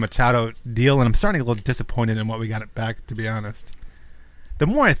that Manny Machado deal, and I'm starting to get a little disappointed in what we got it back. To be honest, the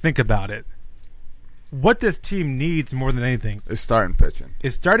more I think about it, what this team needs more than anything is starting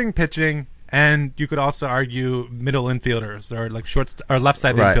pitching, and you could also argue middle infielders or like or left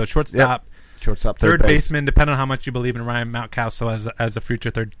side infield, shortstop. Yep. Shortstop, third baseman, depending on how much you believe in Ryan Mountcastle as a future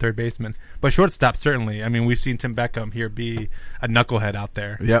third baseman. But shortstop, certainly. I mean, we've seen Tim Beckham here be a knucklehead out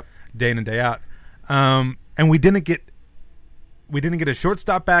there, day in and day out. And we didn't get a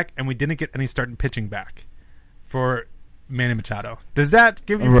shortstop back, and we didn't get any starting pitching back for Manny Machado. Does that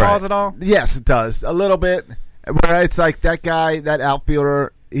give you pause at all? Yes, it does a little bit. Where it's like that guy, that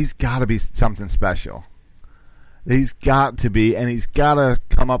outfielder, he's got to be something special. He's got to be, and he's got to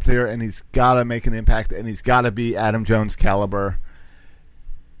come up there, and he's got to make an impact, and he's got to be Adam Jones caliber.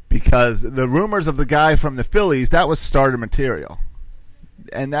 Because the rumors of the guy from the Phillies, that was starter material,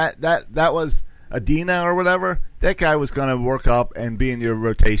 and that was Adina or whatever. That guy was going to work up and be in your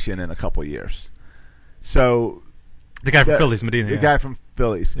rotation in a couple years. So the guy from Phillies, Medina. The guy from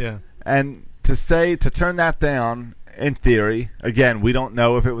Phillies, yeah. And to turn that down, in theory, again, we don't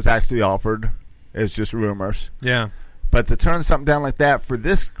know if it was actually offered. It's just rumors. Yeah. But to turn something down like that for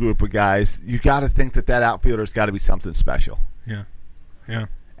this group of guys, you got to think that outfielder's got to be something special. Yeah. Yeah.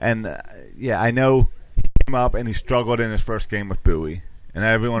 And, I know he came up and he struggled in his first game with Bowie. And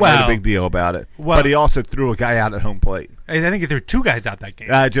everyone made a big deal about it. But he also threw a guy out at home plate. I think he threw two guys out that game.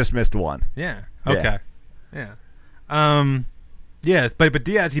 I just missed one. Yeah. Okay. Yeah. Yes, but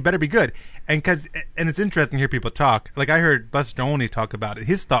Diaz, he better be good. And it's interesting to hear people talk. Like I heard Buster Olney talk about it.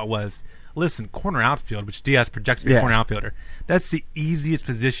 His thought was, listen, corner outfield, which Diaz projects to be a corner outfielder, that's the easiest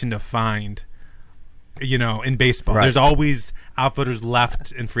position to find, in baseball. Right. There's always outfielders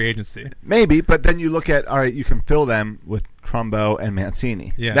left in free agency. Maybe, but then you look at, all right, you can fill them with Trumbo and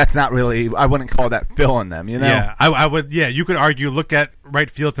Mancini. Yeah. That's not really, I wouldn't call that filling them, Yeah, I would, you could argue, look at right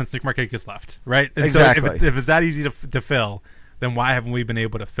field since Nick Markakis left, right? And exactly. So if it's that easy to fill, then why haven't we been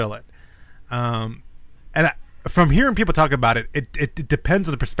able to fill it? From hearing people talk about it, it depends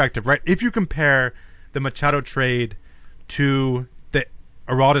on the perspective, right? If you compare the Machado trade to the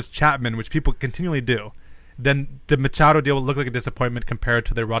Aroldis Chapman, which people continually do, then the Machado deal will look like a disappointment compared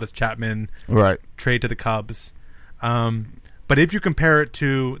to the Aroldis Chapman trade to the Cubs. But if you compare it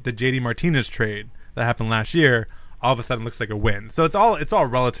to the J.D. Martinez trade that happened last year, all of a sudden it looks like a win. So it's all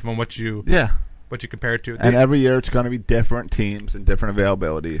relative on what you compare it to. And every year it's going to be different teams and different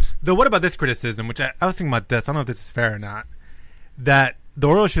availabilities. Though what about this criticism, which I was thinking about this, I don't know if this is fair or not, that the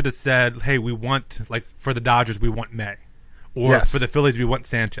Orioles should have said, hey, we want, like for the Dodgers, we want May. Or for the Phillies, we want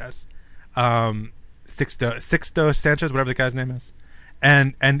Sanchez. Sixto Sanchez, whatever the guy's name is.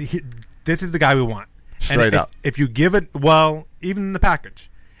 And this is the guy we want. Straight up. If you give it, even in the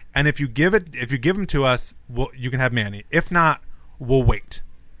package. And if you give him to us, you can have Manny. If not, we'll wait.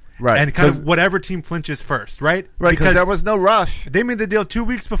 Right. And kind of whatever team flinches first, right? Right, because there was no rush. They made the deal 2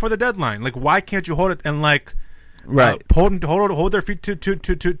 weeks before the deadline. Like, why can't you hold it and hold their feet to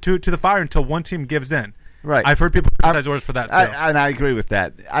the fire until one team gives in? Right. I've heard people criticize Orioles for that too. And I agree with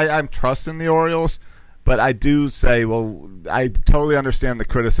that. I'm trusting the Orioles, but I do say, I totally understand the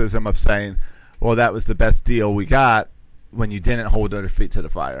criticism of saying, well, that was the best deal we got when you didn't hold their feet to the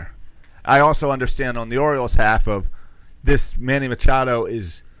fire. I also understand on the Orioles half of this, Manny Machado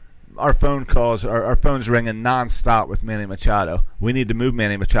is. Our phone calls, our phones ringing nonstop with Manny Machado. We need to move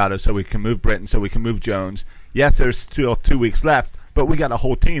Manny Machado so we can move Britton, so we can move Jones. Yes, there's still 2 weeks left, but we got a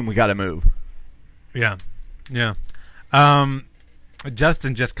whole team we got to move. Yeah.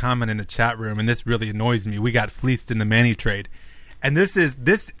 Justin just commented in the chat room, and this really annoys me. We got fleeced in the Manny trade. And this.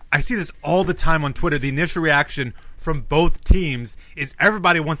 I see this all the time on Twitter. The initial reaction from both teams is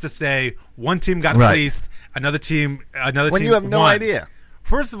everybody wants to say one team got fleeced, another team when you have no won. idea.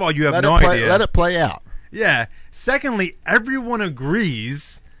 First of all, you have no idea. Let it play out. Yeah. Secondly, everyone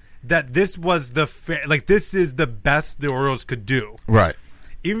agrees that this was this is the best the Orioles could do. Right.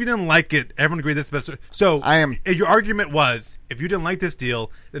 Even if you didn't like it, everyone agreed this is the best. So your argument was, if you didn't like this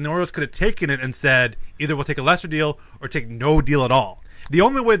deal, then the Orioles could have taken it and said, either we'll take a lesser deal or take no deal at all. The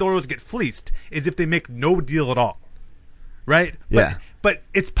only way the Orioles get fleeced is if they make no deal at all. Right? Yeah. But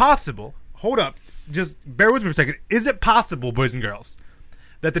it's possible. Hold up. Just bear with me for a second. Is it possible, boys and girls,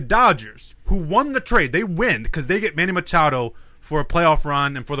 that the Dodgers, who won the trade, they win because they get Manny Machado for a playoff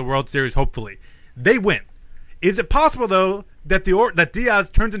run and for the World Series, hopefully. They win. Is it possible, though, that that Diaz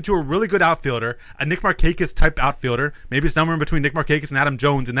turns into a really good outfielder, a Nick Markakis type outfielder, maybe somewhere in between Nick Markakis and Adam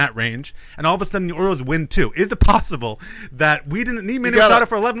Jones in that range, and all of a sudden the Orioles win too? Is it possible that we didn't need Manny Machado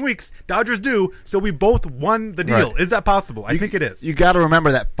for 11 weeks, Dodgers do, so we both won the deal? Right. Is that possible? I think it is. You got to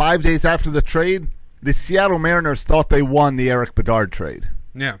remember that 5 days after the trade, the Seattle Mariners thought they won the Eric Bedard trade.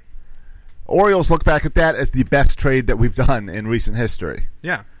 Yeah. Orioles look back at that as the best trade that we've done in recent history.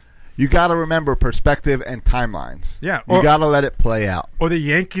 Yeah. You got to remember perspective and timelines. Yeah. You got to let it play out. Or the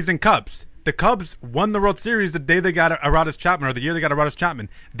Yankees and Cubs. The Cubs won the World Series the day they got Aroldis Chapman, or the year they got Aroldis Chapman.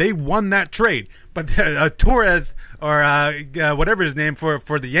 They won that trade. But Torres, or whatever his name for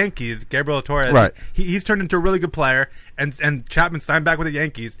the Yankees, Gabriel Torres, right. he's turned into a really good player, and Chapman signed back with the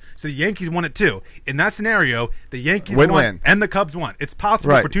Yankees, so the Yankees won it too. In that scenario, the Yankees won and the Cubs won. It's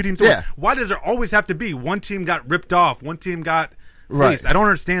possible for two teams to win. Why does there always have to be one team got ripped off, one team got fleeced? I don't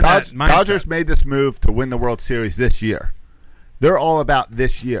understand that mindset. Dodgers made this move to win the World Series this year. They're all about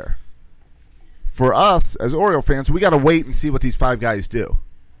this year. For us, as Oriole fans, we got to wait and see what these five guys do.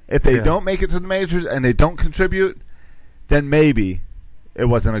 If they don't make it to the majors and they don't contribute, then maybe it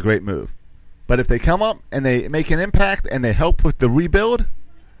wasn't a great move. But if they come up and they make an impact and they help with the rebuild,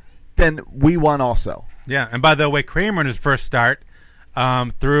 then we won also. Yeah, and by the way, Kramer in his first start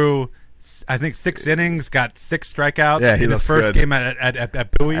through, I think, 6 innings, got 6 strikeouts in his first game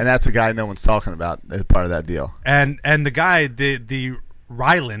at Bowie. And that's a guy no one's talking about as part of that deal. And the guy, the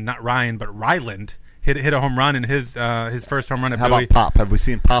Ryland, not Ryan, but Ryland, hit a home run in his first home run at Bowie. How about Pop? Have we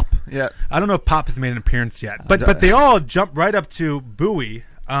seen Pop yet? I don't know if Pop has made an appearance yet. But they all jumped right up to Bowie.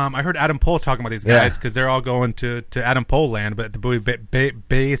 I heard Adam Pohl talking about these guys because they're all going to Adam Pohl land, but at the Bowie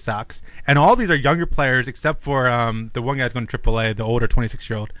Bay Sox. And all these are younger players except for the one guy's going to AAA, the older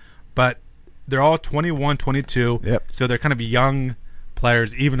 26-year-old. But they're all 21, 22. Yep. So they're kind of young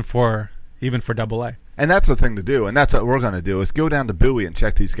players even for AA. And that's the thing to do, and that's what we're going to do, is go down to Bowie and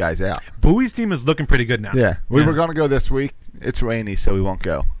check these guys out. Bowie's team is looking pretty good now. Yeah. We were going to go this week. It's rainy, so we won't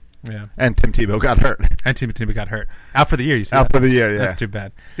go. Yeah. And Tim Tebow got hurt. Got hurt. Out for the year, you said. Out for the year, yeah. That's too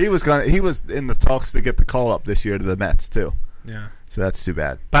bad. He was in the talks to get the call up this year to the Mets, too. Yeah. So that's too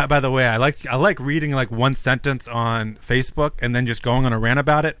bad. By the way, I like reading like one sentence on Facebook and then just going on a rant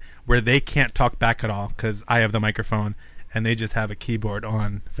about it where they can't talk back at all because I have the microphone and they just have a keyboard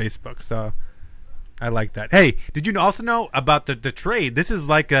on Facebook. So I like that. Hey, did you also know about the trade? This is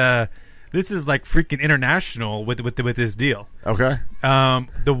like freaking international with this deal. Okay.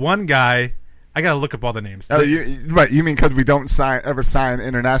 The one guy, I gotta look up all the names. Oh, you mean because we don't ever sign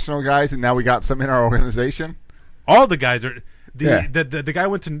international guys, and now we got some in our organization? All the guys are the guy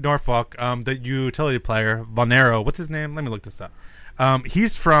went to Norfolk. The utility player Valnero. What's his name? Let me look this up.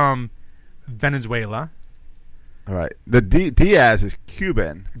 He's from Venezuela. All right. The Diaz is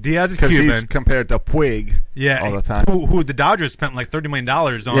Cuban. Diaz is Cuban. He's compared to Puig all the time. Who the Dodgers spent like $30 million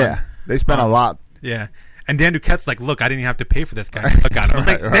on. Yeah, they spent a lot. Yeah. And Dan Duquette's like, look, I didn't even have to pay for this guy. Look at him.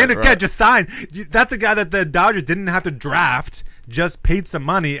 Dan Duquette just signed. That's the guy that the Dodgers didn't have to draft, just paid some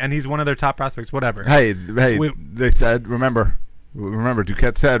money, and he's one of their top prospects, whatever. Hey, they said, remember,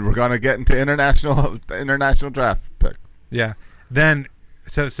 Duquette said we're going to get into international draft pick. Yeah. Then...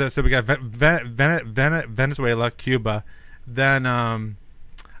 So we got Venezuela, Cuba. Then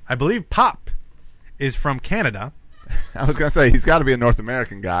I believe Pop is from Canada. I was going to say, he's got to be a North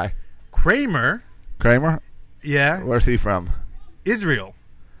American guy. Kramer? Yeah. Where's he from? Israel.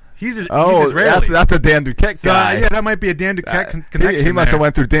 He's Israeli. That's a Dan Duquette guy. Yeah, that might be a Dan Duquette connection. He must have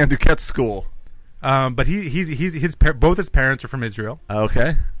went through Dan Duquette's school. But both his parents are from Israel.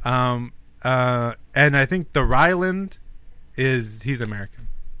 Okay. And I think the Ryland he's American.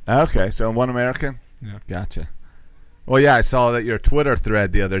 Okay, so one American? Yeah. Gotcha. Well, yeah, I saw that your Twitter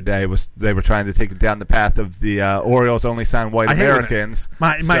thread the other day they were trying to take it down the path of the Orioles only sign white Americans.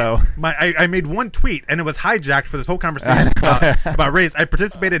 I made one tweet and it was hijacked for this whole conversation about race. I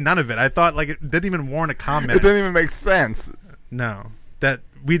participated in none of it. I thought like it didn't even warrant a comment. It didn't even make sense. No, that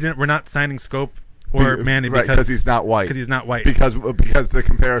we're not signing Scope or Manny because he's not white. Because he's not white. Because the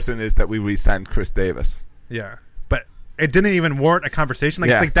comparison is that we re-signed Chris Davis. Yeah. It didn't even warrant a conversation.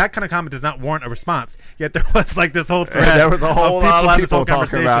 Like that kind of comment does not warrant a response. Yet there was like this whole thread. There was a whole lot of people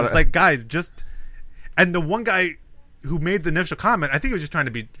talking about it. It's like, guys, just... And the one guy who made the initial comment, I think he was just trying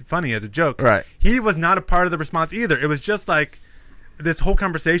to be funny as a joke. Right. He was not a part of the response either. It was just like this whole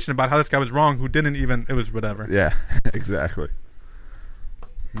conversation about how this guy was wrong who didn't even... It was whatever. Yeah, exactly.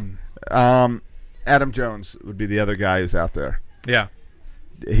 Adam Jones would be the other guy who's out there. Yeah.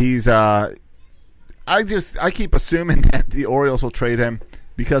 He's... I keep assuming that the Orioles will trade him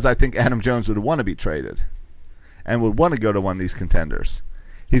because I think Adam Jones would want to be traded and would want to go to one of these contenders.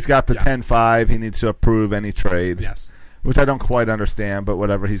 He's got the 10-5. He needs to approve any trade. Yes. Which I don't quite understand, but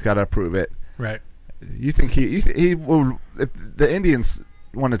whatever. He's got to approve it. Right. You think he will? If the Indians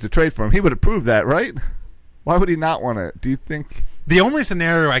wanted to trade for him, he would approve that, right? Why would he not want to? Do you think? The only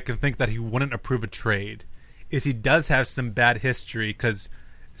scenario I can think that he wouldn't approve a trade is he does have some bad history because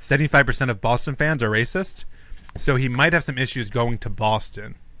 75% of Boston fans are racist, so he might have some issues going to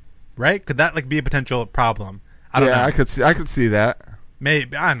Boston, right? Could that be a potential problem? I don't know. I could see that.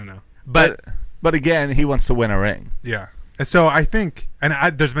 Maybe, I don't know, but again, he wants to win a ring. Yeah, and so I think,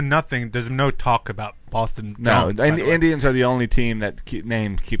 there's no talk about Boston. No, Jones, and the Indians are the only team that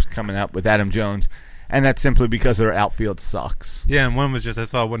name keeps coming up with Adam Jones, and that's simply because their outfield sucks. Yeah, and I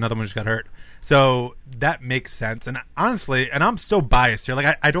saw another one just got hurt. So that makes sense. And honestly, and I'm so biased here.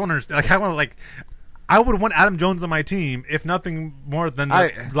 I don't understand. I would want Adam Jones on my team if nothing more than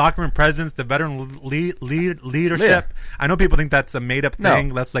the locker room presence, the veteran leadership. Yeah. I know people think that's a made up thing.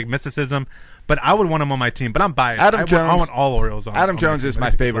 No. That's like mysticism. But I would want him on my team. But I'm biased. I want all Orioles on. Adam Jones is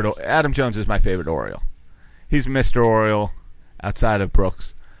my favorite. Adam Jones is my favorite Oriole. He's Mr. Oriole outside of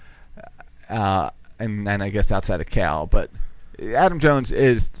Brooks, and I guess outside of Cal, but. Adam Jones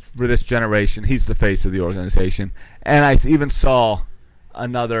is, for this generation, he's the face of the organization. And I even saw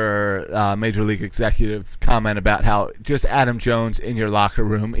another Major League executive comment about how just Adam Jones in your locker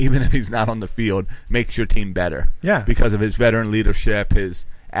room, even if he's not on the field, makes your team better. Yeah. Because of his veteran leadership, his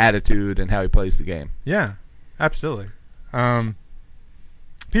attitude, and how he plays the game. Yeah, absolutely.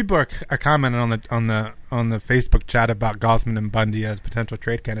 People are commenting on the Facebook chat about Gausman and Bundy as potential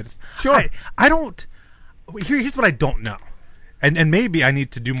trade candidates. Sure. I don't... Here's what I don't know. And maybe I need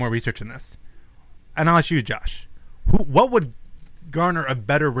to do more research in this. And I'll ask you, Josh. What would garner a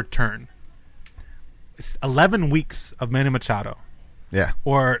better return? It's 11 weeks of Manny Machado. Yeah.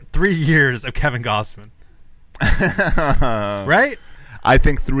 Or 3 years of Kevin Gausman. Right? I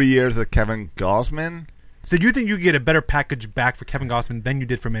think 3 years of Kevin Gausman. So you think you get a better package back for Kevin Gausman than you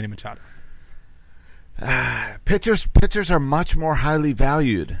did for Manny Machado? Pitchers are much more highly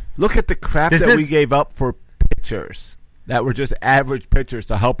valued. Look at the crap we gave up for pitchers. That were just average pitchers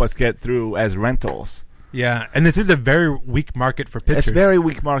to help us get through as rentals. Yeah, and this is a very weak market for pitchers. It's a very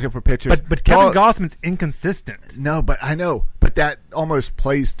weak market for pitchers. But Kevin Gausman's inconsistent. No, but I know. But that almost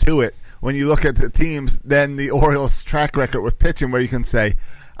plays to it. When you look at the teams, then the Orioles' track record with pitching, where you can say,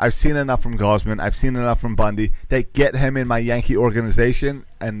 I've seen enough from Gausman, I've seen enough from Bundy. They get him in my Yankee organization,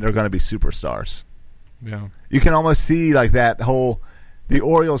 and they're going to be superstars. Yeah, you can almost see that whole... The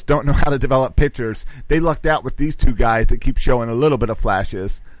Orioles don't know how to develop pitchers. They lucked out with these two guys that keep showing a little bit of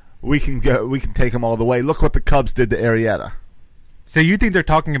flashes. We can take them all the way. Look what the Cubs did to Arrieta. So you think they're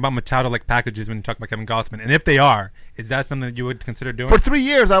talking about Machado-like packages when you talk about Kevin Gausman? And if they are, is that something that you would consider doing? For 3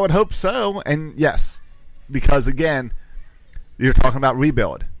 years, I would hope so. And yes, because again, you're talking about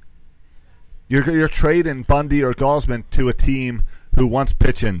rebuild. You're trading Bundy or Gausman to a team who wants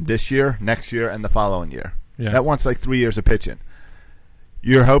pitching this year, next year, and the following year. Yeah. That wants 3 years of pitching.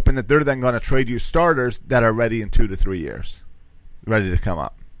 You're hoping that they're then going to trade you starters that are ready in 2 to 3 years, ready to come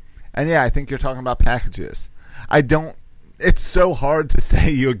up. And yeah, I think you're talking about packages. It's so hard to say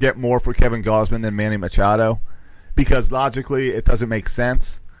you'll get more for Kevin Gausman than Manny Machado because logically it doesn't make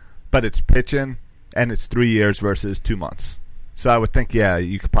sense, but it's pitching and it's 3 years versus 2 months. So I would think, yeah,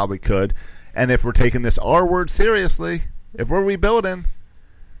 you probably could. And if we're taking this R word seriously, if we're rebuilding,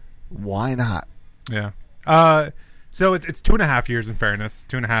 why not? Yeah. So it's 2.5 years in fairness,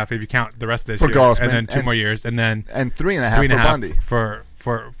 2.5 if you count the rest of this for year, Gausman, and then 2 more years, and then 3.5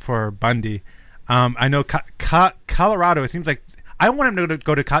 for Bundy. I know Colorado. It seems like I want him to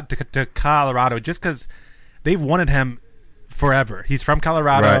go to Colorado just because they've wanted him forever. He's from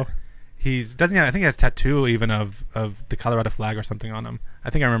Colorado. Right. doesn't he have, I think he has a tattoo even of the Colorado flag or something on him. I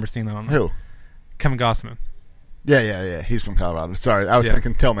think I remember seeing that on him. Who? Kevin Gossman. Yeah. He's from Colorado. Sorry, I was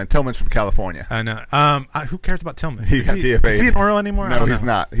thinking Tillman. Tillman's from California. I know. Who cares about Tillman? He got DFA'd. Is he an Oriole anymore? No, he's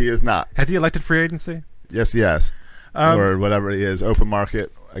not. He is not. Has he elected free agency? Yes, he has. Or whatever he is. Open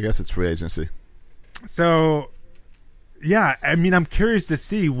market. I guess it's free agency. So, yeah, I mean, I'm curious to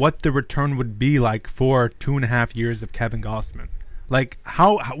see what the return would be like for 2.5 years of Kevin Gossman. Like,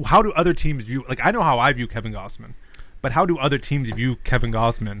 how do other teams view? Like, I know how I view Kevin Gossman, but how do other teams view Kevin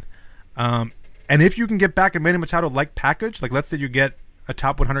Gossman? And if you can get back a Manny Machado-like package, like let's say you get a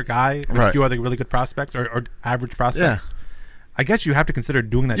top 100 guy and a few other really good prospects or average prospects, I guess you have to consider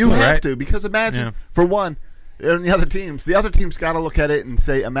doing that. You too, have right? to, because imagine, for one, and the other teams got to look at it and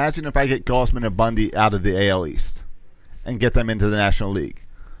say, imagine if I get Gausman and Bundy out of the AL East and get them into the National League,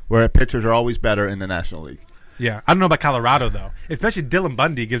 where pitchers are always better in the National League. Yeah, I don't know about Colorado, though. Especially Dylan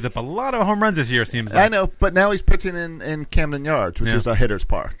Bundy gives up a lot of home runs this year, it seems like. I know, but now he's pitching in Camden Yards, which is a hitter's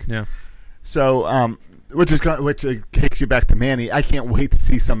park. Yeah. So, which takes you back to Manny. I can't wait to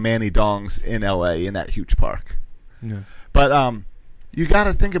see some Manny dongs in L.A. in that huge park. Yeah. But you got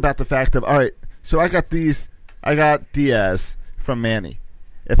to think about the fact of, all right, so I got Diaz from Manny.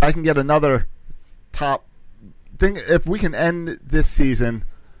 If I can get another top thing, if we can end this season,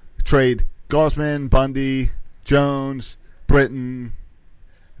 trade Gausman, Bundy, Jones, Britton,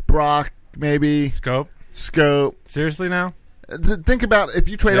 Brock, maybe. Scope. Seriously now? Think about if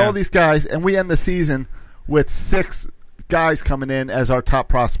you trade all these guys and we end the season with 6 guys coming in as our top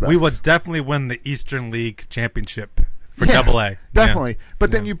prospects. We would definitely win the Eastern League championship for AA. Definitely.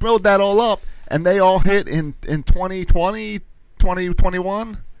 But then you build that all up and they all hit in 2020,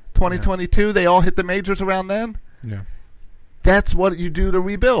 2021, 2022. They all hit the majors around then. Yeah. That's what you do to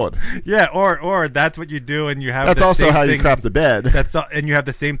rebuild. Yeah, or that's what you do, and you have. That's also how you crap the bed. And you have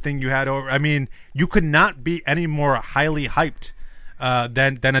the same thing you had over. I mean, you could not be any more highly hyped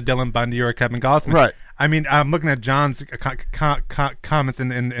than a Dylan Bundy or a Kevin Gossman. Right. I mean, I'm looking at John's comments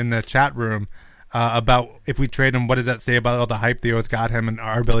in the chat room about if we trade him, what does that say about all the hype they always got him and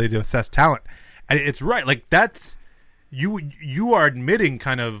our ability to assess talent? And it's right. Like that's you are admitting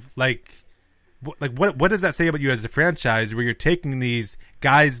kind of like what does that say about you as a franchise where you're taking these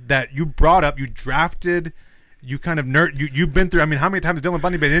guys that you brought up, you drafted, you kind of you've been through. I mean, how many times has Dylan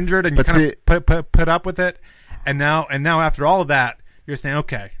Bundy been injured and you kind of put up with it, and now after all of that, you're saying,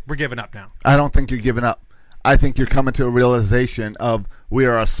 okay, we're giving up now. I don't think you're giving up. I think you're coming to a realization of we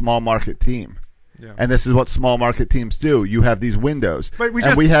are a small market team. Yeah. And this is what small market teams do. You have these windows. But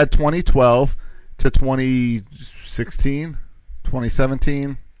we had 2012 to 2016,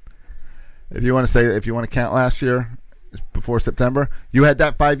 2017. If you want to count last year before September, you had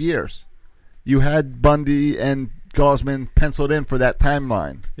that 5 years. You had Bundy and Gausman penciled in for that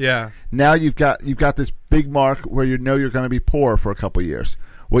timeline. Yeah. Now you've got this big mark where you know you're going to be poor for a couple of years.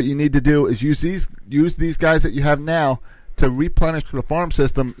 What you need to do is use these guys that you have now to replenish the farm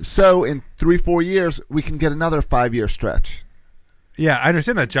system, so in 3-4 years we can get another 5-year stretch. Yeah, I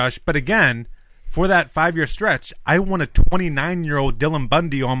understand that, Josh. But again, for that 5-year stretch, I want a 29-year-old Dylan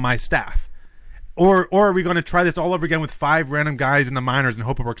Bundy on my staff. Or are we going to try this all over again with 5 random guys in the minors and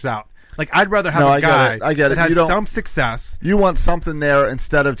hope it works out? Like, I'd rather have a guy that has some success. You want something there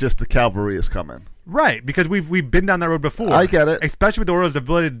instead of just the cavalry is coming. Right, because we've been down that road before. I get it. Especially with the Orioles'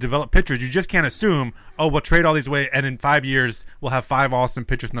 ability to develop pitchers. You just can't assume, we'll trade all these away, and in 5 years, we'll have 5 awesome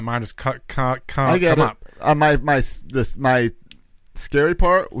pitchers in the minors I get it. My scary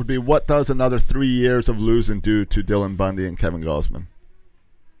part would be what does another 3 years of losing do to Dylan Bundy and Kevin Gausman?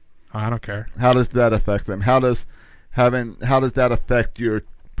 I don't care. How does that affect them? How does that affect your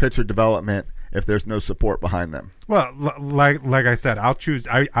pitcher development if there's no support behind them? Well, like I said, I'll choose.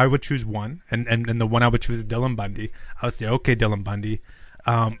 I would choose one, and the one I would choose is Dylan Bundy. I would say, okay, Dylan Bundy,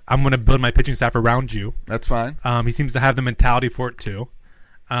 I'm going to build my pitching staff around you. That's fine. He seems to have the mentality for it too.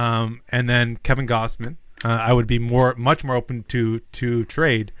 And then Kevin Gausman, I would be much more open to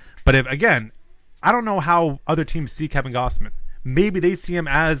trade. But if again, I don't know how other teams see Kevin Gausman. Maybe they see him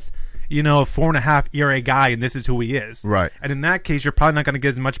as, a 4.5 ERA guy, and this is who he is. Right. And in that case, you're probably not going to get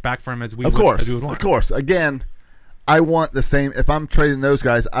as much back from him as we would want. Of course. Again, I want the same. If I'm trading those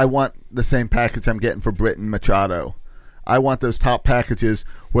guys, I want the same package I'm getting for Britton Machado. I want those top packages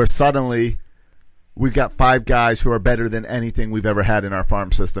where suddenly we've got 5 guys who are better than anything we've ever had in our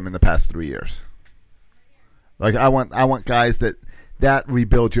farm system in the past 3 years. Like I want guys that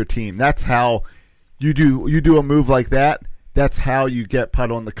rebuild your team. That's how you do a move like that. That's how you get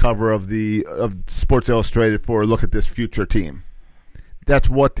put on the cover of Sports Illustrated for look at this future team. That's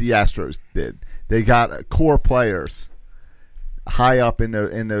what the Astros did. They got core players high up in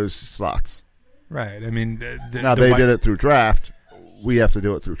those slots. Right. I mean, Now they did it through draft. We have to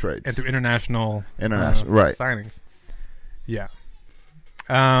do it through trades and through international right signings. Yeah.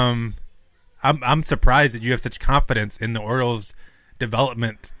 I'm surprised that you have such confidence in the Orioles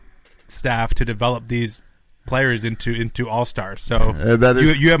development staff to develop these players into all-stars. So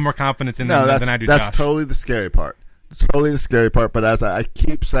you have more confidence in them than I do, That's Josh. totally the scary part. It's totally the scary part. But as I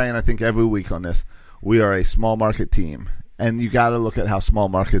keep saying, I think every week on this, we are a small market team. And you got to look at how small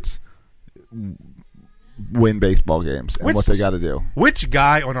markets win baseball games and what they got to do. Which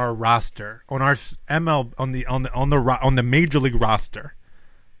guy on our roster, on our ML, on the major league roster,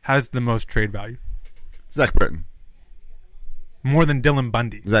 has the most trade value? Zach Britton. More than Dylan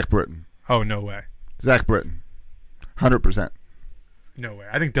Bundy. Zach Britton. Oh, no way. Zach Britton. 100%. No way.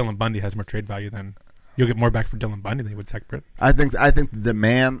 I think Dylan Bundy has more trade value than you'll get more back for Dylan Bundy than you would Zach Britton. I think the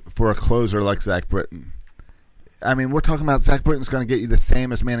demand for a closer like Zach Britton. I mean, we're talking about Zach Britton's going to get you the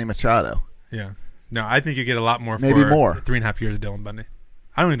same as Manny Machado. Yeah. No, I think you get a lot more Maybe for more. 3.5 years of Dylan Bundy.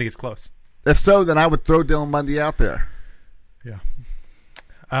 I don't even think it's close. If so, then I would throw Dylan Bundy out there. Yeah.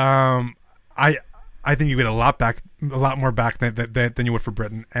 I think you get a lot more back than you would for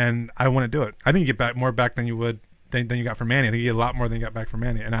Britton, and I want to do it. I think you get more back than you would than you got for Manny. I think you get a lot more than you got back for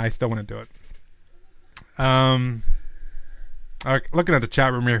Manny, and I still want to do it. Looking at the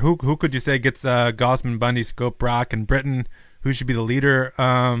chat room here, who could you say gets Gausman, Bundy, Scope, Brock, and Britton? Who should be the leader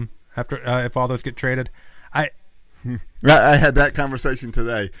after if all those get traded? I had that conversation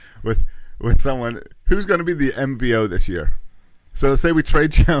today with someone who's going to be the MVO this year. So let's say we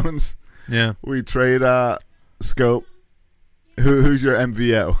trade Jones. Yeah. We trade Scope. Who's your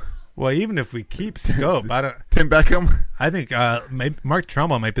MVO? Well, even if we keep Scope, I don't. Tim Beckham. I think maybe Mark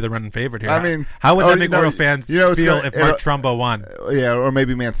Trumbo might be the running favorite here. I mean, how would that make Oriole fans feel if Mark Trumbo won? Yeah, or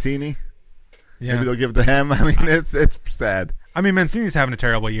maybe Mancini. Yeah. Maybe they'll give it to him. I mean, it's sad. I mean, Mancini's having a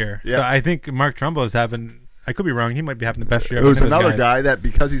terrible year. Yeah. So I think Mark Trumbo is having. I could be wrong. He might be having the best year. Who's another guy that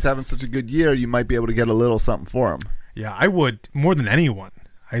because he's having such a good year, you might be able to get a little something for him. Yeah, I would more than anyone.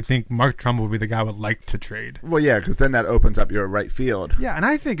 I think Mark Trumbo would be the guy I would like to trade. Well, yeah, because then that opens up your right field. Yeah, and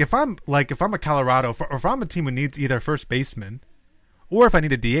I think if I'm a Colorado, or if I'm a team who needs either first baseman, or if I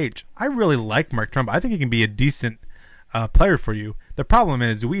need a DH, I really like Mark Trumbo. I think he can be a decent player for you. The problem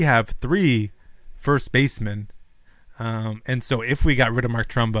is we have 3 first basemen, and so if we got rid of Mark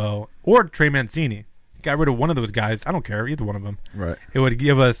Trumbo or Trey Mancini, got rid of one of those guys, I don't care, either one of them. Right. It would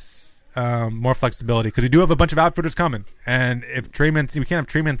give us more flexibility because we do have a bunch of outfielders coming, and if Trey Mancini, we can't have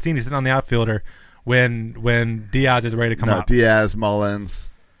Trey Mancini sitting on the outfielder when Diaz is ready to come up. Diaz,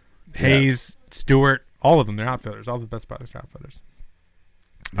 Mullins, Hayes, Stewart, all of them, they're outfielders. All the best brothers are outfielders.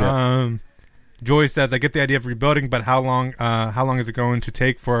 Yeah. Joy says, I get the idea of rebuilding, but how long is it going to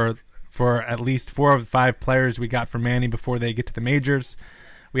take for at least 4 of the 5 players we got from Manny before they get to the majors?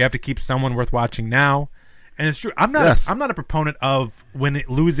 We have to keep someone worth watching now. And it's true. I'm not a proponent of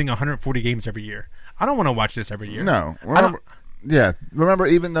losing 140 games every year. I don't want to watch this every year. No. Remember,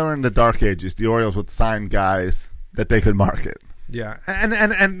 even though in the dark ages, the Orioles would sign guys that they could market. Yeah, and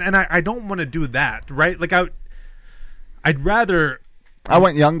I don't want to do that, right? Like I'd rather. I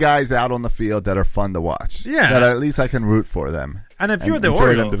want young guys out on the field that are fun to watch. Yeah, that at least I can root for them. And if you're the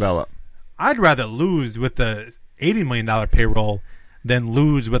Orioles, them develop. I'd rather lose with the $80 million payroll than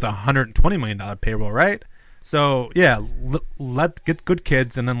lose with a $120 million payroll, right? So yeah, let get good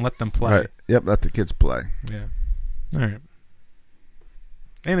kids and then let them play. Right. Yep, let the kids play. Yeah. All right.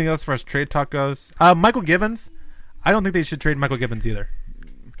 Anything else as far as trade talk goes? Michael Givens. I don't think they should trade Michael Givens either.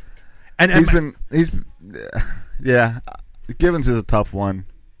 And Givens is a tough one.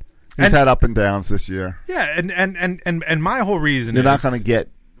 He's had up and downs this year. Yeah, and my whole reason you're not going to get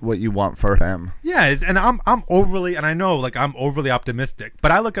what you want for him. Yeah, and I'm overly, and I know like I'm overly optimistic,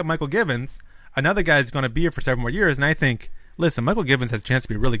 but I look at Michael Givens. Another guy is going to be here for several more years, and I think, listen, Michael Givens has a chance to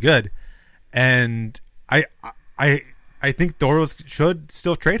be really good, and I think the Orioles should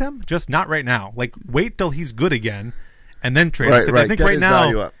still trade him, just not right now. Like, wait till he's good again, and then trade him. Because I think Get right his now,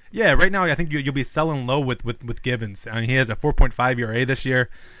 value up. Yeah, right now I think you'll be selling low with Givens. I mean, he has a 4.5 ERA this year.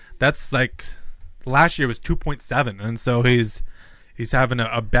 That's like last year was 2.7, and so he's having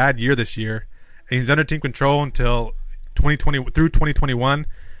a bad year this year, and he's under team control until 2020 through 2021.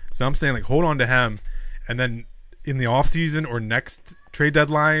 So I'm saying, like, hold on to him, and then in the offseason or next trade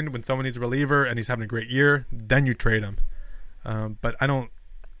deadline when someone needs a reliever and he's having a great year, then you trade him. But I don't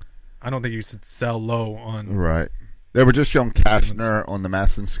think you should sell low on. Right. They were just showing Cashner on the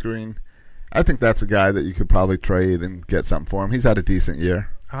Masson screen. I think that's a guy that you could probably trade and get something for him. He's had a decent year.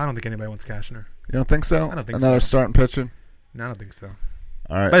 I don't think anybody wants Cashner. You don't think so? I don't think Another starting pitcher? No, I don't think so.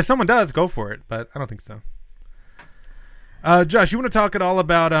 All right. But if someone does, go for it. But I don't think so. Josh, you want to talk at all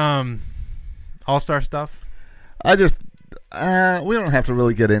about All-Star stuff? I just we don't have to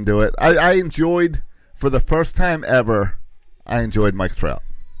really get into it. I enjoyed, for the first time ever, I enjoyed Mike Trout.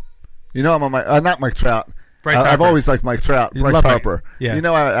 You know, I'm on my not Mike Trout. I've always liked Mike Trout. Bryce Harper. Yeah. You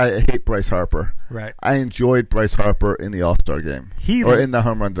know, I hate Bryce Harper. Right. I enjoyed Bryce Harper in the All-Star game or in the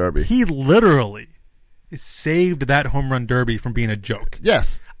home run derby. He literally saved that home run derby from being a joke.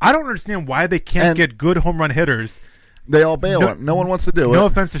 Yes. I don't understand why they can't get good home run hitters. They all bail on. No one wants to do it. No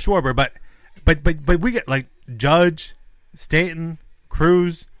offense to Schwarber, but we get like Judge, Stanton,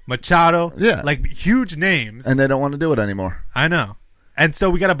 Cruz, Machado, like huge names, and they don't want to do it anymore. I know, and so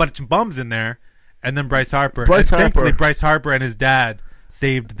we got a bunch of bums in there, and then Bryce Harper. Thankfully, Bryce Harper and his dad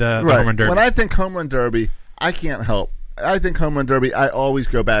saved the home run derby. When I think home run derby, I can't help. I think home run derby, I always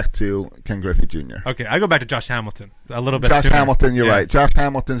go back to Ken Griffey Jr. Okay, I go back to Josh Hamilton a little bit. Josh sooner. Hamilton, you're right. Josh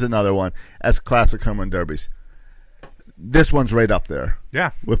Hamilton's another one as classic home run derbies. This one's right up there.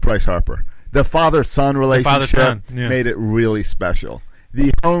 Yeah, with Bryce Harper. The father-son relationship made it really special.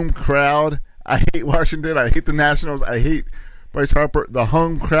 The home crowd, I hate Washington. I hate the Nationals. I hate Bryce Harper. The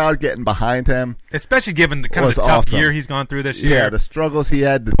home crowd getting behind him, especially given the kind of the tough year he's gone through this year. Yeah, the struggles he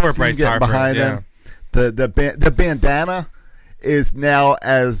had. The poor Bryce Harper behind him. The bandana is now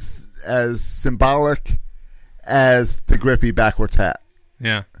as symbolic as the Griffey backwards hat.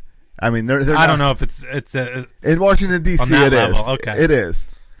 Yeah, I mean, they're I don't know if it's in Washington D.C. It is. Okay, it is.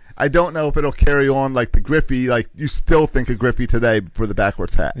 I don't know if it'll carry on like the Griffey. Like you still think of Griffey today for the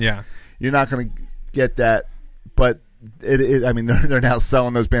backwards hat. Yeah, you're not going to get that, but I mean, they're now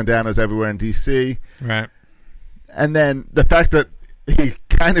selling those bandanas everywhere in D.C. Right, and then the fact that he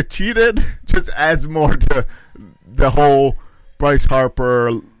kind of cheated just adds more to the whole Bryce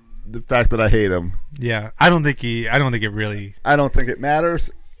Harper. The fact that I hate him. Yeah, I don't think it really. I don't think it matters.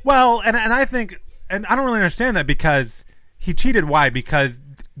 Well, and I think, and I don't really understand that because he cheated. Why? Because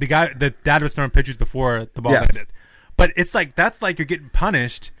the dad was throwing pitches before the ball ended. But it's like that's like you're getting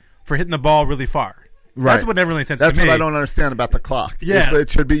punished for hitting the ball really far. Right. That's what never really sense That's to me. What I don't understand about the clock. Yeah, it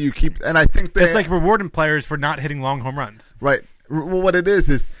should be you keep, and I think it's like rewarding players for not hitting long home runs. Right. Well, what it is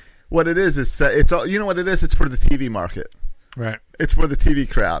it's all, you know what it is. It's for the TV market. Right. It's for the TV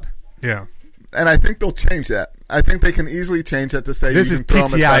crowd. Yeah. And I think they'll change that. I think they can easily change that to say this you is can throw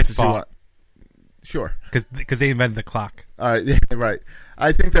them as fast as you want. Sure. Because they invented the clock. All right. Yeah, right.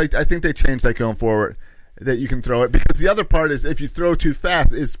 I think they change that going forward, that you can throw it, because the other part is if you throw too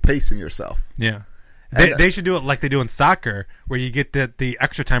fast is pacing yourself. Yeah. They should do it like they do in soccer, where you get the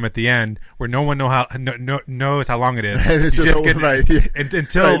extra time at the end, where no one knows how long it is. It's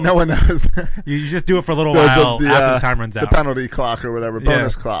until no one knows. You just do it for a little while after the time runs out. The penalty clock or whatever,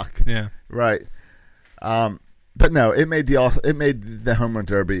 bonus clock. Yeah, right. But no, it made the home run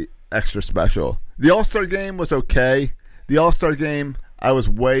derby extra special. The All-Star game was okay. The All-Star game, I was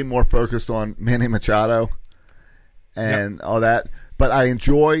way more focused on Manny Machado and all that. But I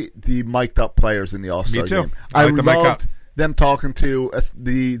enjoy the mic'd up players in the All-Star game. I loved them talking to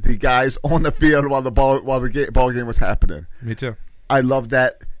the guys on the field while the ball game was happening. Me too. I love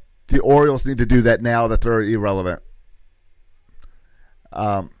that. The Orioles need to do that now that they're irrelevant.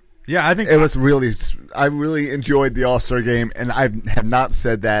 Yeah, I think it was really. I really enjoyed the All-Star game, and I have not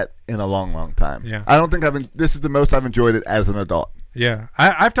said that in a long, long time. Yeah, I don't think this is the most I've enjoyed it as an adult. Yeah,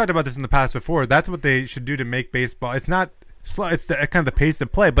 I've talked about this in the past before. That's what they should do to make baseball. It's not slow. It's kind of the pace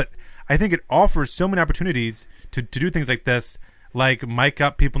of play, but I think it offers so many opportunities to do things like this, like mic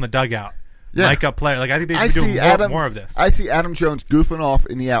up people in the dugout, mic up play. Like I think they should be doing more of this. I see Adam Jones goofing off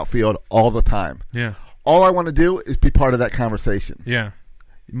in the outfield all the time. Yeah. All I want to do is be part of that conversation. Yeah.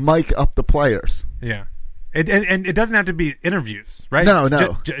 Mic up the players. Yeah. And it doesn't have to be interviews, right? No.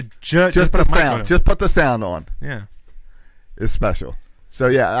 Just the sound. Just put the sound on. Yeah. It's special. So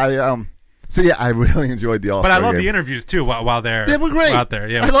I really enjoyed the All-Star But I love game. the interviews too while they're they were great out there.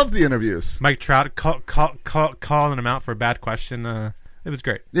 Yeah, I love the interviews. Mike Trout calling him out for a bad question. It was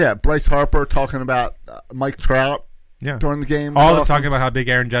great. Yeah, Bryce Harper talking about Mike Trout. Yeah. During the game. All of them talking about how big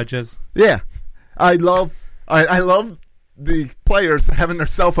Aaron Judge is. Yeah, I love the players having their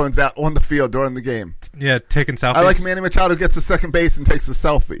cell phones out on the field during the game. Yeah, taking selfies. I like Manny Machado gets to second base and takes a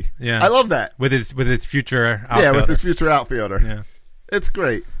selfie. Yeah, I love that with his future outfielder. Yeah, with his future outfielder. Yeah, it's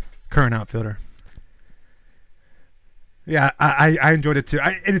great. Current outfielder. Yeah, I enjoyed it too.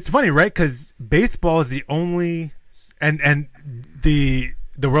 And it's funny, right? Because baseball is the only, and the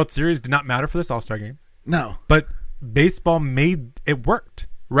World Series did not matter for this All-Star game. No, but baseball made it worked.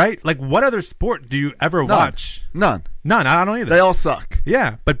 Right? Like, what other sport do you ever watch? None. I don't either. They all suck.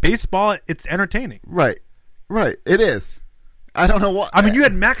 Yeah, but baseball, it's entertaining. Right. It is. I don't know what. I mean, you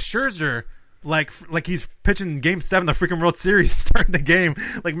had Max Scherzer like he's pitching Game 7 of the freaking World Series starting the game.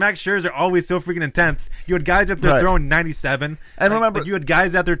 Like Max Scherzer always so freaking intense. You had guys out there throwing 97. And remember, you had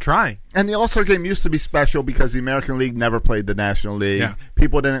guys out there trying. And the All-Star game used to be special because the American League never played the National League. Yeah.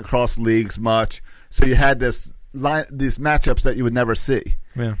 People didn't cross leagues much, so you had these matchups that you would never see.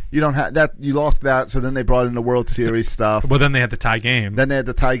 Yeah. You don't have that. You lost that, so then they brought in the World Series stuff. Well, then they had the tie game. Yeah, and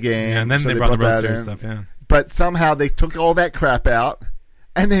then they brought the World Series stuff. Yeah. But somehow they took all that crap out,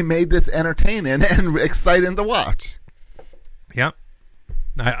 and they made this entertaining and exciting to watch. Yeah,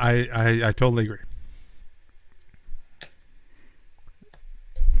 I totally agree.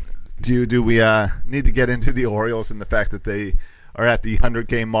 Do we need to get into the Orioles and the fact that they are at the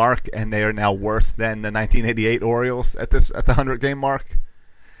 100-game mark and they are now worse than the 1988 Orioles at the 100-game mark?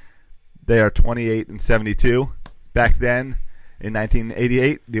 They are 28-72. Back then, in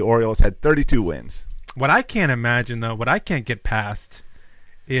 1988, the Orioles had 32 wins. What I can't imagine, though, what I can't get past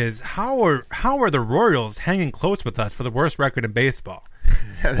is how are the Royals hanging close with us for the worst record in baseball?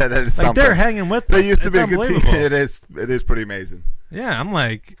 that is like something. They're hanging with us. They used to It's be a good team. unbelievable. It is pretty amazing. Yeah, I'm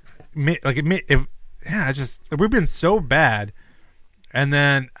like we've been so bad, and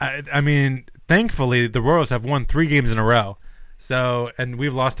then I mean, thankfully the Royals have won 3 games in a row. So, and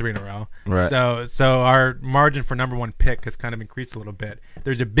we've lost 3 in a row. Right. So our margin for number 1 pick has kind of increased a little bit.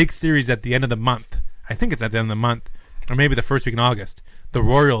 There's a big series at the end of the month. I think it's at the end of the month, or maybe the first week in August. The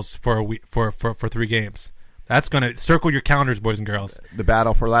Royals for a week for 3 games. That's gonna circle your calendars, boys and girls. The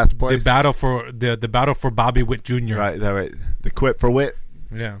battle for last place. The battle for the battle for Bobby Witt Jr. Right. The quit for Witt.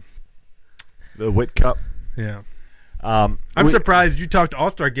 Yeah. The Witt Cup. Yeah. I'm surprised you talked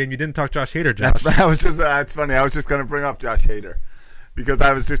All-Star game. You didn't talk Josh Hader, Josh. That's funny. I was just going to bring up Josh Hader because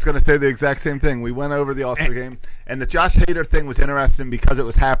I was just going to say the exact same thing. We went over the All-Star game, and the Josh Hader thing was interesting because it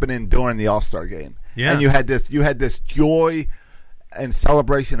was happening during the All-Star game. Yeah. And you had this joy and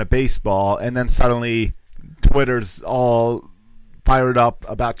celebration of baseball, and then suddenly Twitter's all fired up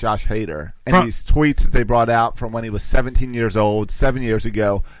about Josh Hader and these tweets that they brought out from when he was 17 years old, 7 years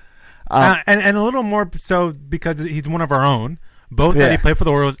ago. And a little more so because he's one of our own. Both that he played for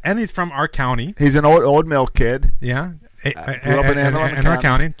the Orioles, and he's from our county. He's an old mill kid. Yeah. Grew up in Anne Arundel our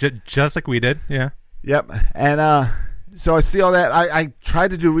county, just like we did. Yeah. Yep. And so I see all that. I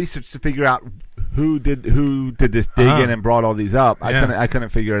tried to do research to figure out who did this digging and brought all these up. I couldn't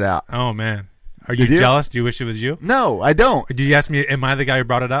figure it out. Oh, man. Are you jealous? Do you wish it was you? No, I don't. Did you ask me, am I the guy who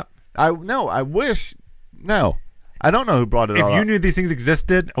brought it up? I wish. No. I don't know who brought it up. If you knew these things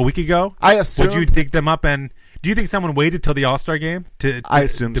existed a week ago, I assumed, would you dig them up? And do you think someone waited till the All-Star game to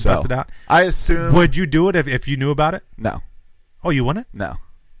bust it out? I assume. Would you do it if you knew about it? No. Oh, you wouldn't? No.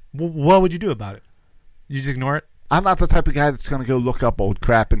 Well, what would you do about it? You just ignore it? I'm not the type of guy that's going to go look up old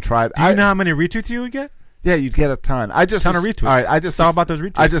crap and try it. Do you know how many retweets you would get? Yeah, you'd get a ton. Ton of retweets. All right, it's all about those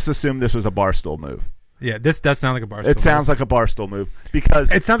retweets. I just assumed this was a Barstool move. Yeah, this does sound like a Barstool move. It sounds like a Barstool move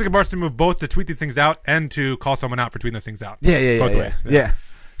because it sounds like a Barstool move both to tweet these things out and to call someone out for tweeting those things out. Both ways. Yeah.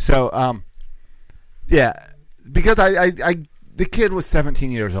 So, because the kid was 17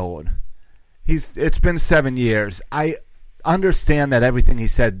 years old. It's been 7 years. I understand that everything he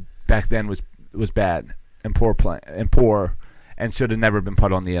said back then was bad and poor and should have never been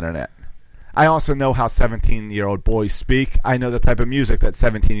put on the internet. I also know how 17-year-old boys speak. I know the type of music that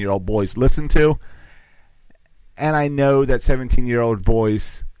 17-year-old boys listen to. And I know that 17-year-old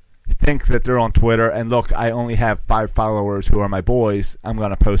boys think that they're on Twitter and, look, I only have 5 followers who are my boys. I'm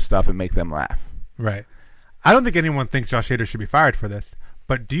going to post stuff and make them laugh. Right. I don't think anyone thinks Josh Hader should be fired for this.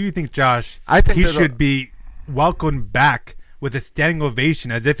 But do you think, Josh, he should be welcomed back with a standing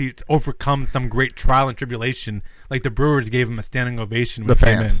ovation as if he's overcome some great trial and tribulation, like the Brewers gave him a standing ovation when he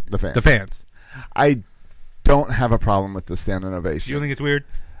came in? The fans. I don't have a problem with the standing ovation. You don't think it's weird?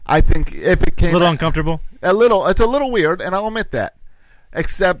 I think if it came... A little uncomfortable? It's a little weird, and I'll admit that.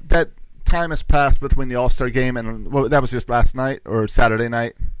 Except that time has passed between the All-Star game and... Well, that was just last night or Saturday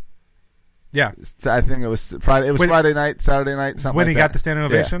night. Yeah. I think it was Friday. It was Friday night, Saturday night, something when like that. When he got the standing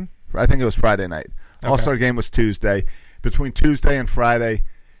ovation? Yeah. I think it was Friday night. Okay. All-Star game was Tuesday. Between Tuesday and Friday,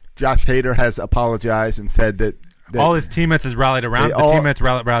 Josh Hader has apologized and said that all his teammates has rallied around. Teammates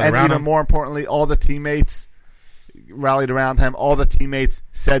rallied around him. And even more importantly, all the teammates rallied around him. All the teammates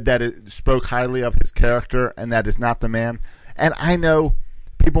said that it spoke highly of his character and that is not the man. And I know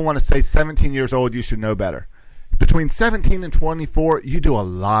people want to say 17 years old, you should know better. Between 17 and 24, you do a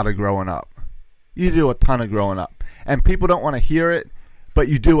lot of growing up. You do a ton of growing up. And people don't want to hear it, but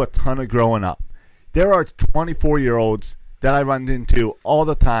you do a ton of growing up. There are 24-year-olds that I run into all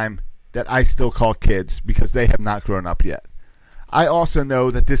the time that I still call kids because they have not grown up yet. I also know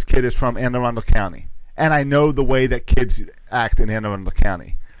that this kid is from Anne Arundel County, and I know the way that kids act in Anne Arundel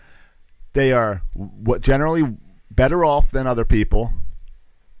County. They are generally better off than other people.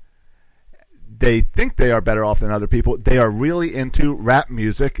 They think they are better off than other people. They are really into rap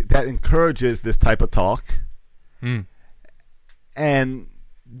music that encourages this type of talk. And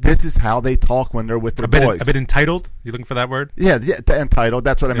this is how they talk when they're with their boys. A bit entitled? You looking for that word? Yeah, entitled.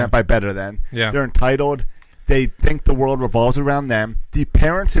 That's what I meant by better than. Yeah. They're entitled. They think the world revolves around them. The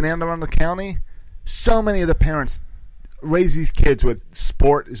parents in Anne Arundel County, so many of the parents raise these kids with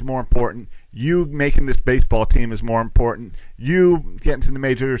sport is more important. You making this baseball team is more important. You getting to the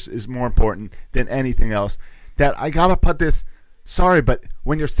majors is more important than anything else. That I got to put this, sorry, but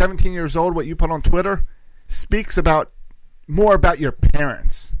when you're 17 years old, what you put on Twitter speaks about more about your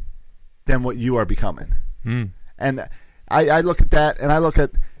parents than what you are becoming. And I look at that, and I look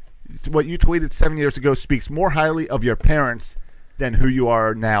at what you tweeted 7 years ago speaks more highly of your parents than who you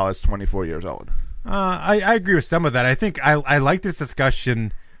are now as 24 years old. I agree with some of that. I think I like this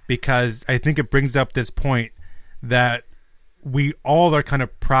discussion because I think it brings up this point that we all are kind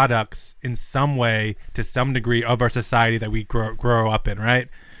of products in some way, to some degree, of our society that we grow up in, right?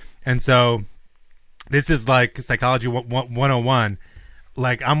 And so this is like Psychology 101.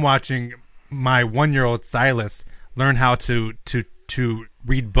 Like, I'm watching my 1-year-old Silas learn how to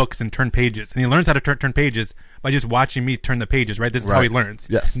read books and turn pages. And he learns how to turn pages by just watching me turn the pages, right? This is how he learns.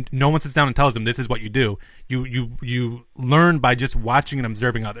 Yes. No one sits down and tells him this is what you do. You learn by just watching and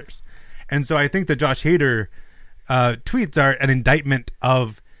observing others. And so I think the Josh Hader tweets are an indictment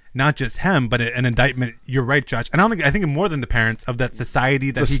of not just him, but an indictment. You're right, Josh. And I think more than the parents, of that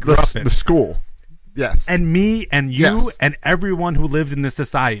society that he grew up in. The school. Yes. And me and you and everyone who lives in this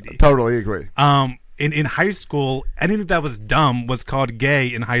society. Totally agree. In high school, anything that was dumb was called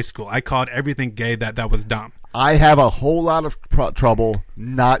gay in high school. I called everything gay that was dumb. I have a whole lot of trouble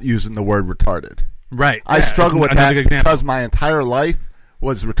not using the word retarded. Right. I struggle with that because my entire life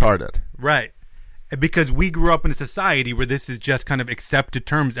was retarded. Right. Because we grew up in a society where this is just kind of accepted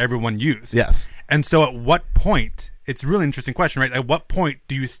terms everyone uses. Yes. And so at what point, it's a really interesting question, right? At what point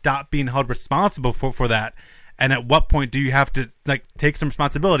do you stop being held responsible for that? And at what point do you have to take some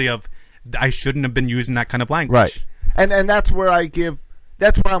responsibility of, I shouldn't have been using that kind of language? Right. And that's where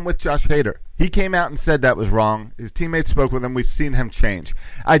that's where I'm with Josh Hader. He came out and said that was wrong. His teammates spoke with him. We've seen him change.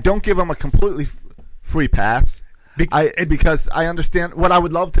 I don't give him a completely free pass. Because I understand what I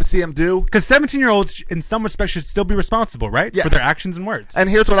would love to see him do. Because 17-year-olds, in some respects, should still be responsible, right? Yes. For their actions and words. And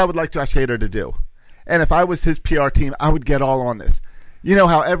here's what I would like Josh Hader to do. And if I was his PR team, I would get all on this. You know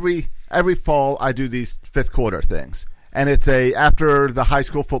how every fall I do these fifth quarter things. And it's after the high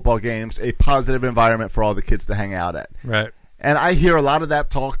school football games, a positive environment for all the kids to hang out at. Right. And I hear a lot of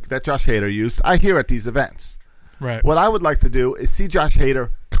that talk that Josh Hader used. I hear at these events. Right. What I would like to do is see Josh Hader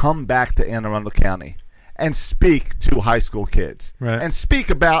come back to Anne Arundel County and speak to high school kids. Right. And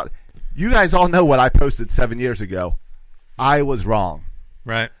speak about, you guys all know what I posted 7 years ago. I was wrong.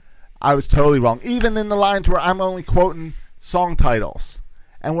 Right. I was totally wrong. Even in the lines where I'm only quoting song titles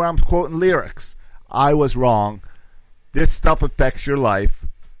and where I'm quoting lyrics. I was wrong. This stuff affects your life.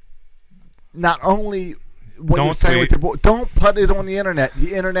 Not only what you're saying with your boy, don't put it on the internet.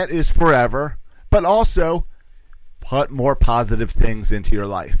 The internet is forever. But also, put more positive things into your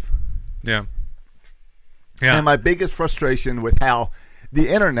life. Yeah. Yeah. And my biggest frustration with how the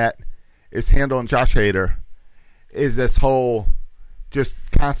internet is handling Josh Hader is this whole just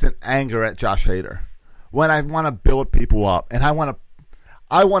constant anger at Josh Hader. When I want to build people up, and I want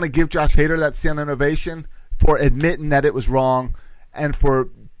to give Josh Hader that standing ovation for admitting that it was wrong, and for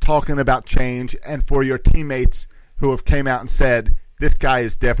talking about change, and for your teammates who have came out and said, this guy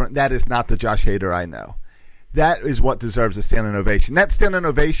is different. That is not the Josh Hader I know. That is what deserves a standing ovation. That standing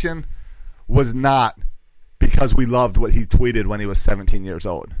ovation was not because we loved what he tweeted when he was 17 years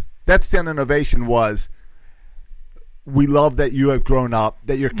old. That standing ovation was, we love that you have grown up,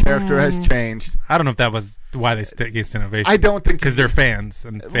 that your character has changed. I don't know if that was why they gave standing ovation. I don't think... Because they're fans.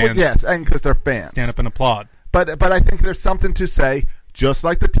 And fans, well, yes, and because they're fans. Stand up and applaud. But I think there's something to say, just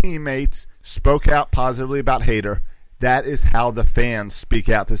like the teammates spoke out positively about Hader, that is how the fans speak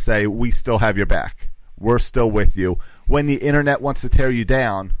out to say, we still have your back. We're still with you. When the internet wants to tear you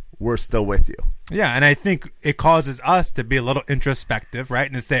down, we're still with you. Yeah, and I think it causes us to be a little introspective, right?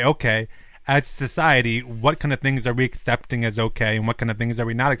 And to say, okay, as society, what kind of things are we accepting as okay, and what kind of things are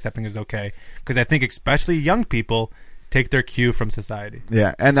we not accepting as okay? Because I think especially young people take their cue from society.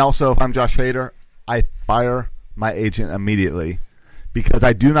 Yeah, and also if I'm Josh Hader, I fire my agent immediately, because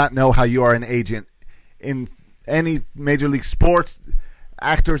I do not know how you are an agent in any Major League Sports,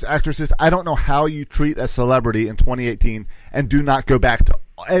 actors, actresses. I don't know how you treat a celebrity in 2018 and do not go back to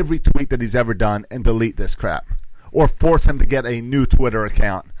every tweet that he's ever done and delete this crap, or force him to get a new Twitter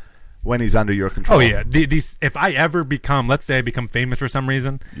account. when he's under your control. Oh yeah, these. If I ever become, let's say I become famous for some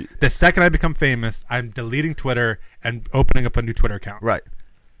reason, the second I become famous, I'm deleting Twitter and opening up a new Twitter account. Right.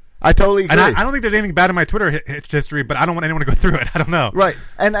 I totally agree. And I don't think there's anything bad in my Twitter history, but I don't want anyone to go through it. I don't know. Right.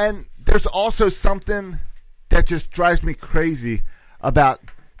 And there's also something that just drives me crazy about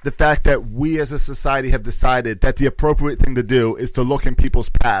the fact that we as a society have decided that the appropriate thing to do is to look in people's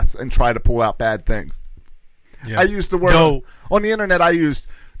past and try to pull out bad things. Yeah. I used the word on the internet. I used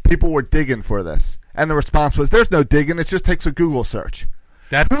people were digging for this, and the response was, "There's no digging. It just takes a Google search."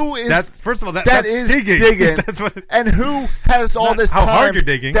 First of all, that is digging. And who has all this time hard you're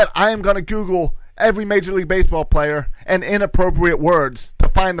digging. that I am going to Google every Major League Baseball player and inappropriate words to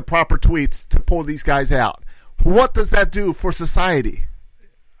find the proper tweets to pull these guys out? What does that do for society?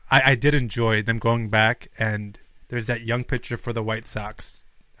 I did enjoy them going back, and there's that young pitcher for the White Sox.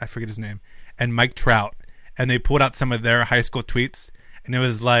 I forget his name. And Mike Trout. And they pulled out some of their high school tweets, and it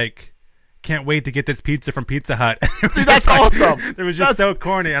was like, can't wait to get this pizza from Pizza Hut. See, that's awesome. It was just so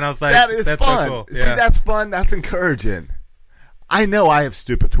corny, and I was like, that is that's fun. So cool. See, that's fun. That's encouraging. I know I have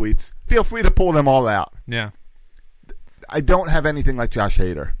stupid tweets. Feel free to pull them all out. Yeah. I don't have anything like Josh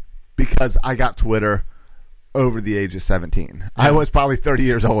Hader because I got Twitter over the age of 17. Yeah. I was probably 30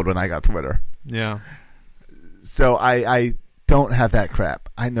 years old when I got Twitter. Yeah. So I don't have that crap.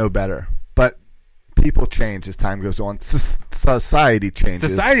 I know better. But people change as time goes on. Society changes.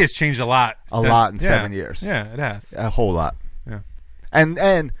 Society has changed a lot. A lot in 7 years. Yeah, it has. A whole lot. Yeah.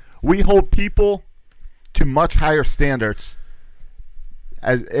 And we hold people to much higher standards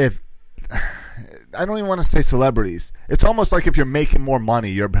as if I don't even want to say celebrities. It's almost like if you're making more money,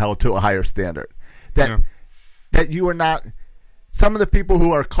 you're held to a higher standard. That you are not. Some of the people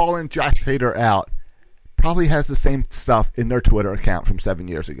who are calling Josh Hader out probably has the same stuff in their Twitter account from 7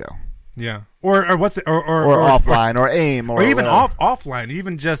 years ago. Yeah, or what's it, or offline, or AIM, or even offline,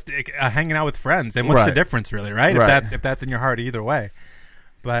 even just hanging out with friends. And what's the difference, really, right? If that's in your heart, either way.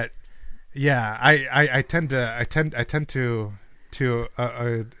 But yeah, I tend to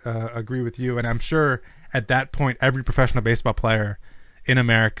agree with you, and I'm sure at that point, every professional baseball player in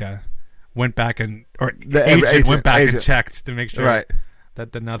America went back and and checked to make sure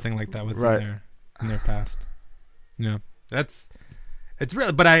that nothing like that was in their past. Yeah, it's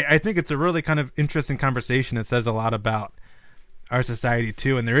really, but I think it's a really kind of interesting conversation. It says a lot about our society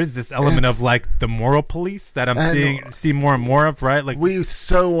too, and there is this element of like the moral police that I'm seeing more and more of, right? Like we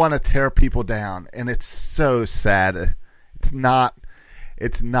so want to tear people down, and it's so sad. It's not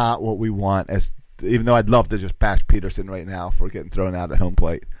what we want. Even though I'd love to just bash Peterson right now for getting thrown out at home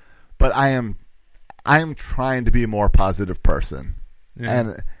plate, but I am trying to be a more positive person,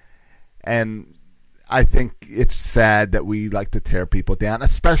 and I think it's sad that we like to tear people down,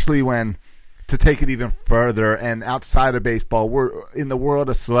 especially when, to take it even further and outside of baseball, we're in the world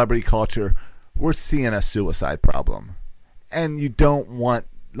of celebrity culture, we're seeing a suicide problem. And you don't want,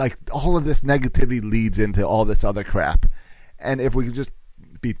 like, all of this negativity leads into all this other crap. And if we could just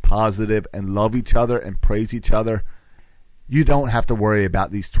be positive and love each other and praise each other, you don't have to worry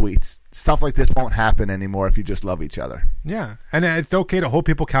about these tweets. Stuff like this won't happen anymore if you just love each other. Yeah, and it's okay to hold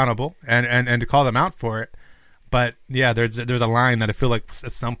people accountable and to call them out for it. But yeah, there's a line that I feel like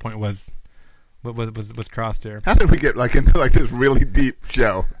at some point was crossed here. How did we get into this really deep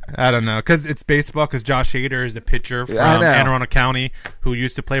show? I don't know, because it's baseball. Because Josh Hader is a pitcher from Anne Arundel County who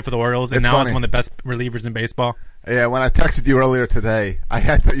used to play for the Orioles and now is one of the best relievers in baseball. Yeah, when I texted you earlier today, I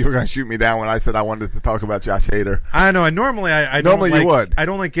thought you were going to shoot me down when I said I wanted to talk about Josh Hader. I know, and normally I don't like, you would. I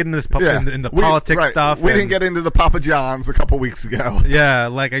don't like getting into this in the politics stuff. We didn't get into the Papa John's a couple weeks ago. Yeah,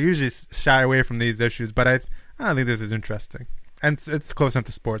 like I usually shy away from these issues, but I think this is interesting, and it's close enough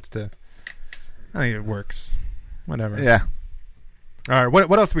to sports to. I think it works. Whatever. Yeah. All right.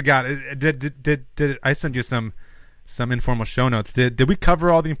 What else we got? Did I send you some informal show notes? Did we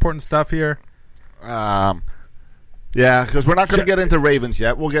cover all the important stuff here? Yeah, because we're not going to get into Ravens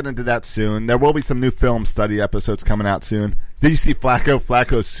yet. We'll get into that soon. There will be some new film study episodes coming out soon. Did you see Flacco?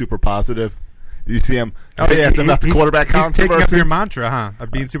 Flacco's super positive. Did you see him? Oh, yeah, it's about the quarterback controversy. He's taking up your mantra, huh,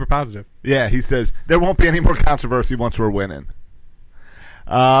 of being super positive. Yeah, he says there won't be any more controversy once we're winning.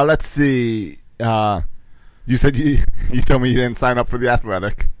 Let's see. You said you told me you didn't sign up for The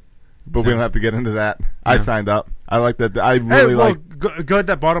Athletic, but we don't have to get into that. I signed up. I like that. I really like. Good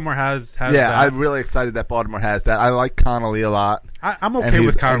that Baltimore has yeah, that. I'm really excited that Baltimore has that. I like Connolly a lot. I'm okay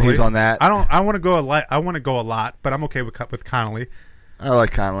with Connolly. He's on that. I want to go a lot. I want to go a lot, but I'm okay with Connolly. I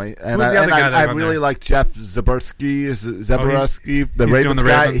like Connolly, and I really like Jeff Zaborski, the Ravens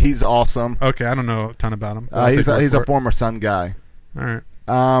guy. He's awesome. Okay, I don't know a ton about him. He's a former Sun guy. All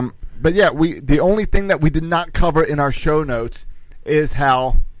right. But yeah, the only thing that we did not cover in our show notes is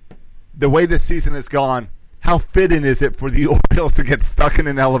how the way this season has gone, how fitting is it for the Orioles to get stuck in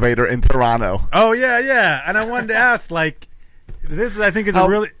an elevator in Toronto? Oh, yeah. And I wanted to ask, like, this I think is a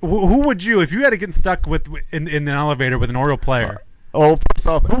really... Who would you, if you had to get stuck in an elevator with an Oriole player... first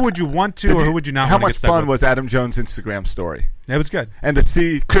off, who would you want to, or who would you not want to get stuck with? How much fun was Adam Jones' Instagram story? It was good. And to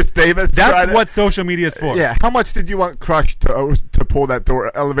see Chris Davis... That's what social media is for. Yeah. How much did you want Crush to pull that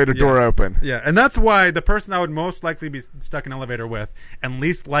elevator door open? Yeah, and that's why the person I would most likely be stuck in an elevator with and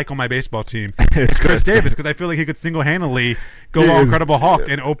least like on my baseball team is Chris Davis, because I feel like he could single-handedly go all Incredible Hulk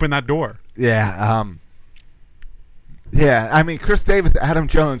and open that door. Yeah. Yeah, I mean, Chris Davis, Adam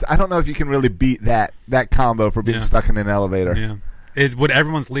Jones, I don't know if you can really beat that combo for being stuck in an elevator. Yeah. Would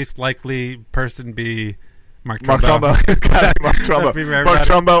everyone's least likely person be Mark Trumbo? Mark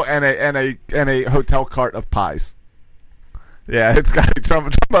Trumbo and a hotel cart of pies. Yeah, it's got to be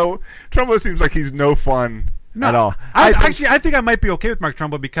Trumbo. Trumbo seems like he's no fun at all. I think I might be okay with Mark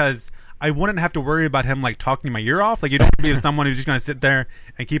Trumbo because I wouldn't have to worry about him like talking my ear off. Like, you don't be someone who's just going to sit there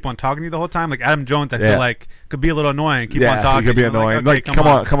and keep on talking to you the whole time. Like Adam Jones, I feel like could be a little annoying. Keep on talking. He could be annoying. Like, come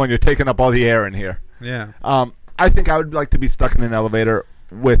on, you're taking up all the air in here. Yeah. I think I would like to be stuck in an elevator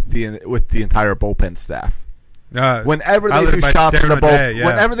with the entire bullpen staff. Whenever they do shots in the bullpen,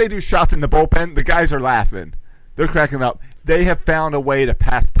 whenever they do shots in the bullpen, the guys are laughing. They're cracking up. They have found a way to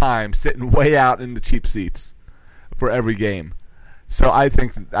pass time sitting way out in the cheap seats for every game. So I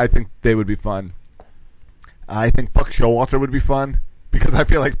think they would be fun. I think Buck Showalter would be fun because I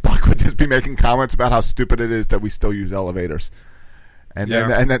feel like Buck would just be making comments about how stupid it is that we still use elevators and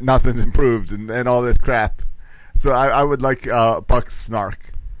that nothing's improved and all this crap. So I would like Buck's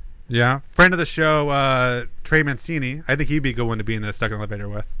snark. Yeah. Friend of the show, Trey Mancini. I think he'd be a good one to be in the second elevator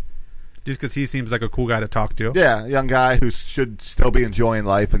with. Just because he seems like a cool guy to talk to. Yeah, young guy who should still be enjoying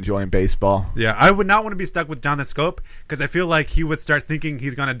life, enjoying baseball. Yeah, I would not want to be stuck with Jonathan Scope because I feel like he would start thinking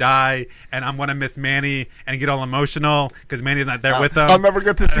he's going to die and I'm going to miss Manny and get all emotional because Manny's not there with him. I'll never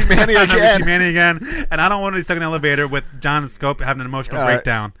get to see Manny again. And I don't want to be stuck in an elevator with Jonathan Scope having an emotional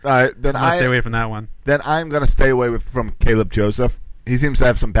breakdown. All right, then I'm going to stay away from that one. Then I'm going to stay away from Caleb Joseph. He seems to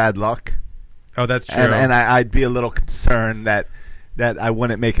have some bad luck. Oh, that's true. And I'd be a little concerned that I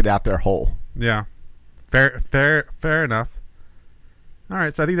wouldn't make it out there whole. Yeah, fair enough. All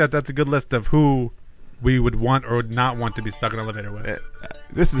right, so I think that's a good list of who we would want or would not want to be stuck in an elevator with.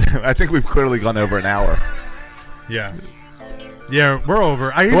 I think we've clearly gone over an hour. Yeah, we're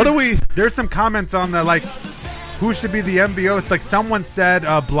over. There's some comments on the like, who should be the MBO? It's like someone said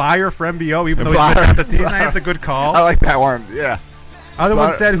Blyer for MBO, even though he's missed out the season. That's a good call. I like that one. Yeah. Other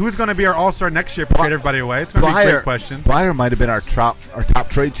one said, "Who's going to be our All-Star next year?" Trade everybody away. It's going to be a great question. Blyer might have been our top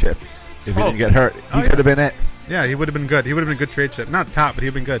trade chip if he didn't get hurt. He could have been it. Yeah, he would have been good. He would have been a good trade chip. Not top, but he'd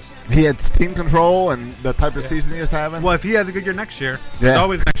have been good. He had team control and the type of season he was having. Well, if he has a good year next year, there's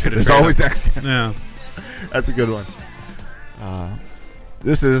always next year. There's always next year. Yeah, that's a good one.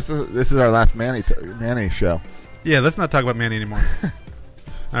 This is our last Manny show. Yeah, let's not talk about Manny anymore.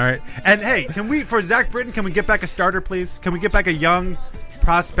 All right. And hey, for Zach Britton, can we get back a starter, please? Can we get back a young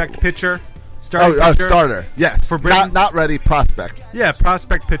prospect pitcher? Starter. Yes. For Britton? Not ready, prospect. Yeah,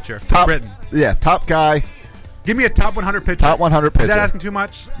 prospect pitcher. Top Britton. Yeah, top guy. Give me a top 100 pitcher. Top 100 pitcher. Is that asking too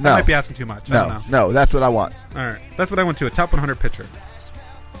much? No. That might be asking too much. I don't know. No, that's what I want. All right. That's what I want too. A top 100 pitcher.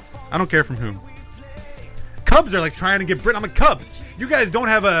 I don't care from whom. Cubs are like trying to get Britton. I'm like, Cubs, you guys don't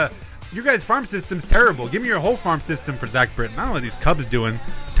have your guys' farm system's terrible. Give me your whole farm system for Zach Britton. I don't know what these Cubs doing,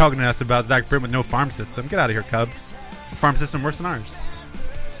 talking to us about Zach Britton with no farm system. Get out of here, Cubs. Farm system worse than ours.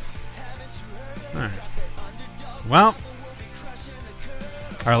 All right. Well,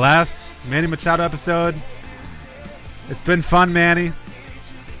 our last Manny Machado episode. It's been fun, Manny. It's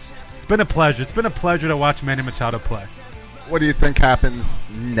been a pleasure. It's been a pleasure to watch Manny Machado play. What do you think happens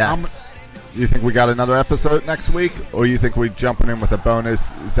next? You think we got another episode next week, or you think we're jumping in with a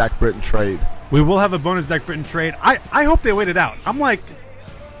bonus Zach Britton trade? We will have a bonus Zach Britton trade. I hope they wait it out. I'm like,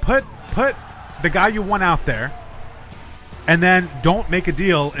 put the guy you want out there, and then don't make a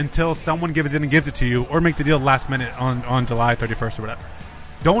deal until someone gives it in and gives it to you, or make the deal last minute on July 31st or whatever.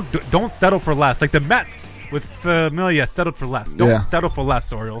 Don't settle for less. Like the Mets with Familia settled for less. Don't settle for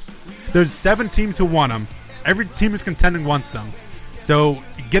less, Orioles. There's 7 teams who want them. Every team is contending wants them. So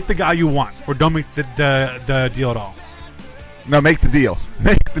get the guy you want, or don't make the deal at all. No, make the deal.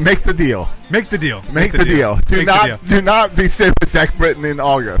 Make the deal. Make the deal. Make the deal. Do not be sitting with Zach Britton in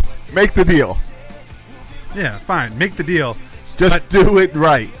August. Make the deal. Yeah, fine. Make the deal. Just do it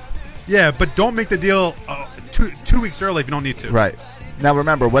right. Yeah, but don't make the deal 2 weeks early if you don't need to. Right. Now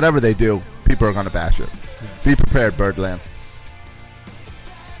remember, whatever they do, people are going to bash it. Yeah. Be prepared, Birdland.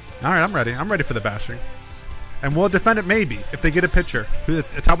 All right, I'm ready. I'm ready for the bashing. And we'll defend it maybe if they get a pitcher. A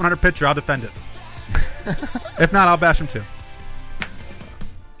top 100 pitcher, I'll defend it. If not, I'll bash them too.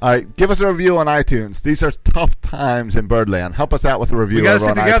 All right, give us a review on iTunes. These are tough times in Birdland. Help us out with a review We gotta over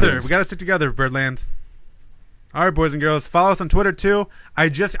on stick together. iTunes. We gotta stick together, Birdland. All right, boys and girls, follow us on Twitter too. I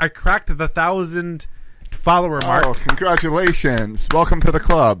cracked the 1,000 follower mark. Oh, congratulations! Welcome to the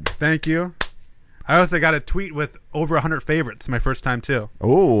club. Thank you. I also got a tweet with over 100 favorites. My first time too.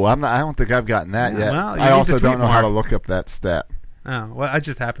 Oh, I don't think I've gotten that yet. Well, you I need also to tweet don't know how to more. look up that stat. Oh, well, it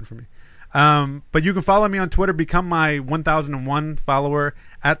just happened for me. But you can follow me on Twitter, become my 1001 follower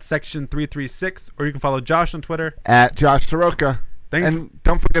at Section 336, or you can follow Josh on Twitter At Josh Soroka. Thanks. And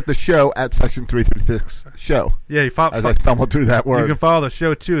don't forget the show at Section 336 Show. Yeah, you follow. As I stumbled through that You word. can follow the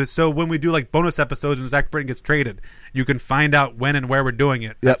show too. So when we do like bonus episodes when Zach Britton gets traded, you can find out when and where we're doing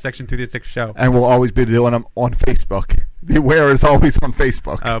it Yep. at Section 336 Show. And we'll always be doing them on Facebook. The where is always on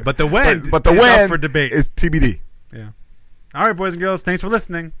Facebook. But the when, but the is when up for debate. is TBD. Yeah. All right, boys and girls, thanks for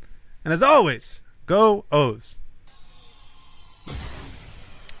listening. And as always, go O's.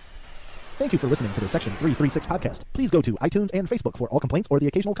 Thank you for listening to the Section 336 podcast. Please go to iTunes and Facebook for all complaints or the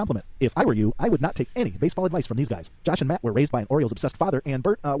occasional compliment. If I were you, I would not take any baseball advice from these guys. Josh and Matt were raised by an Orioles-obsessed father, and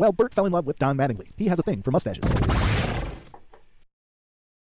Bert fell in love with Don Mattingly. He has a thing for mustaches.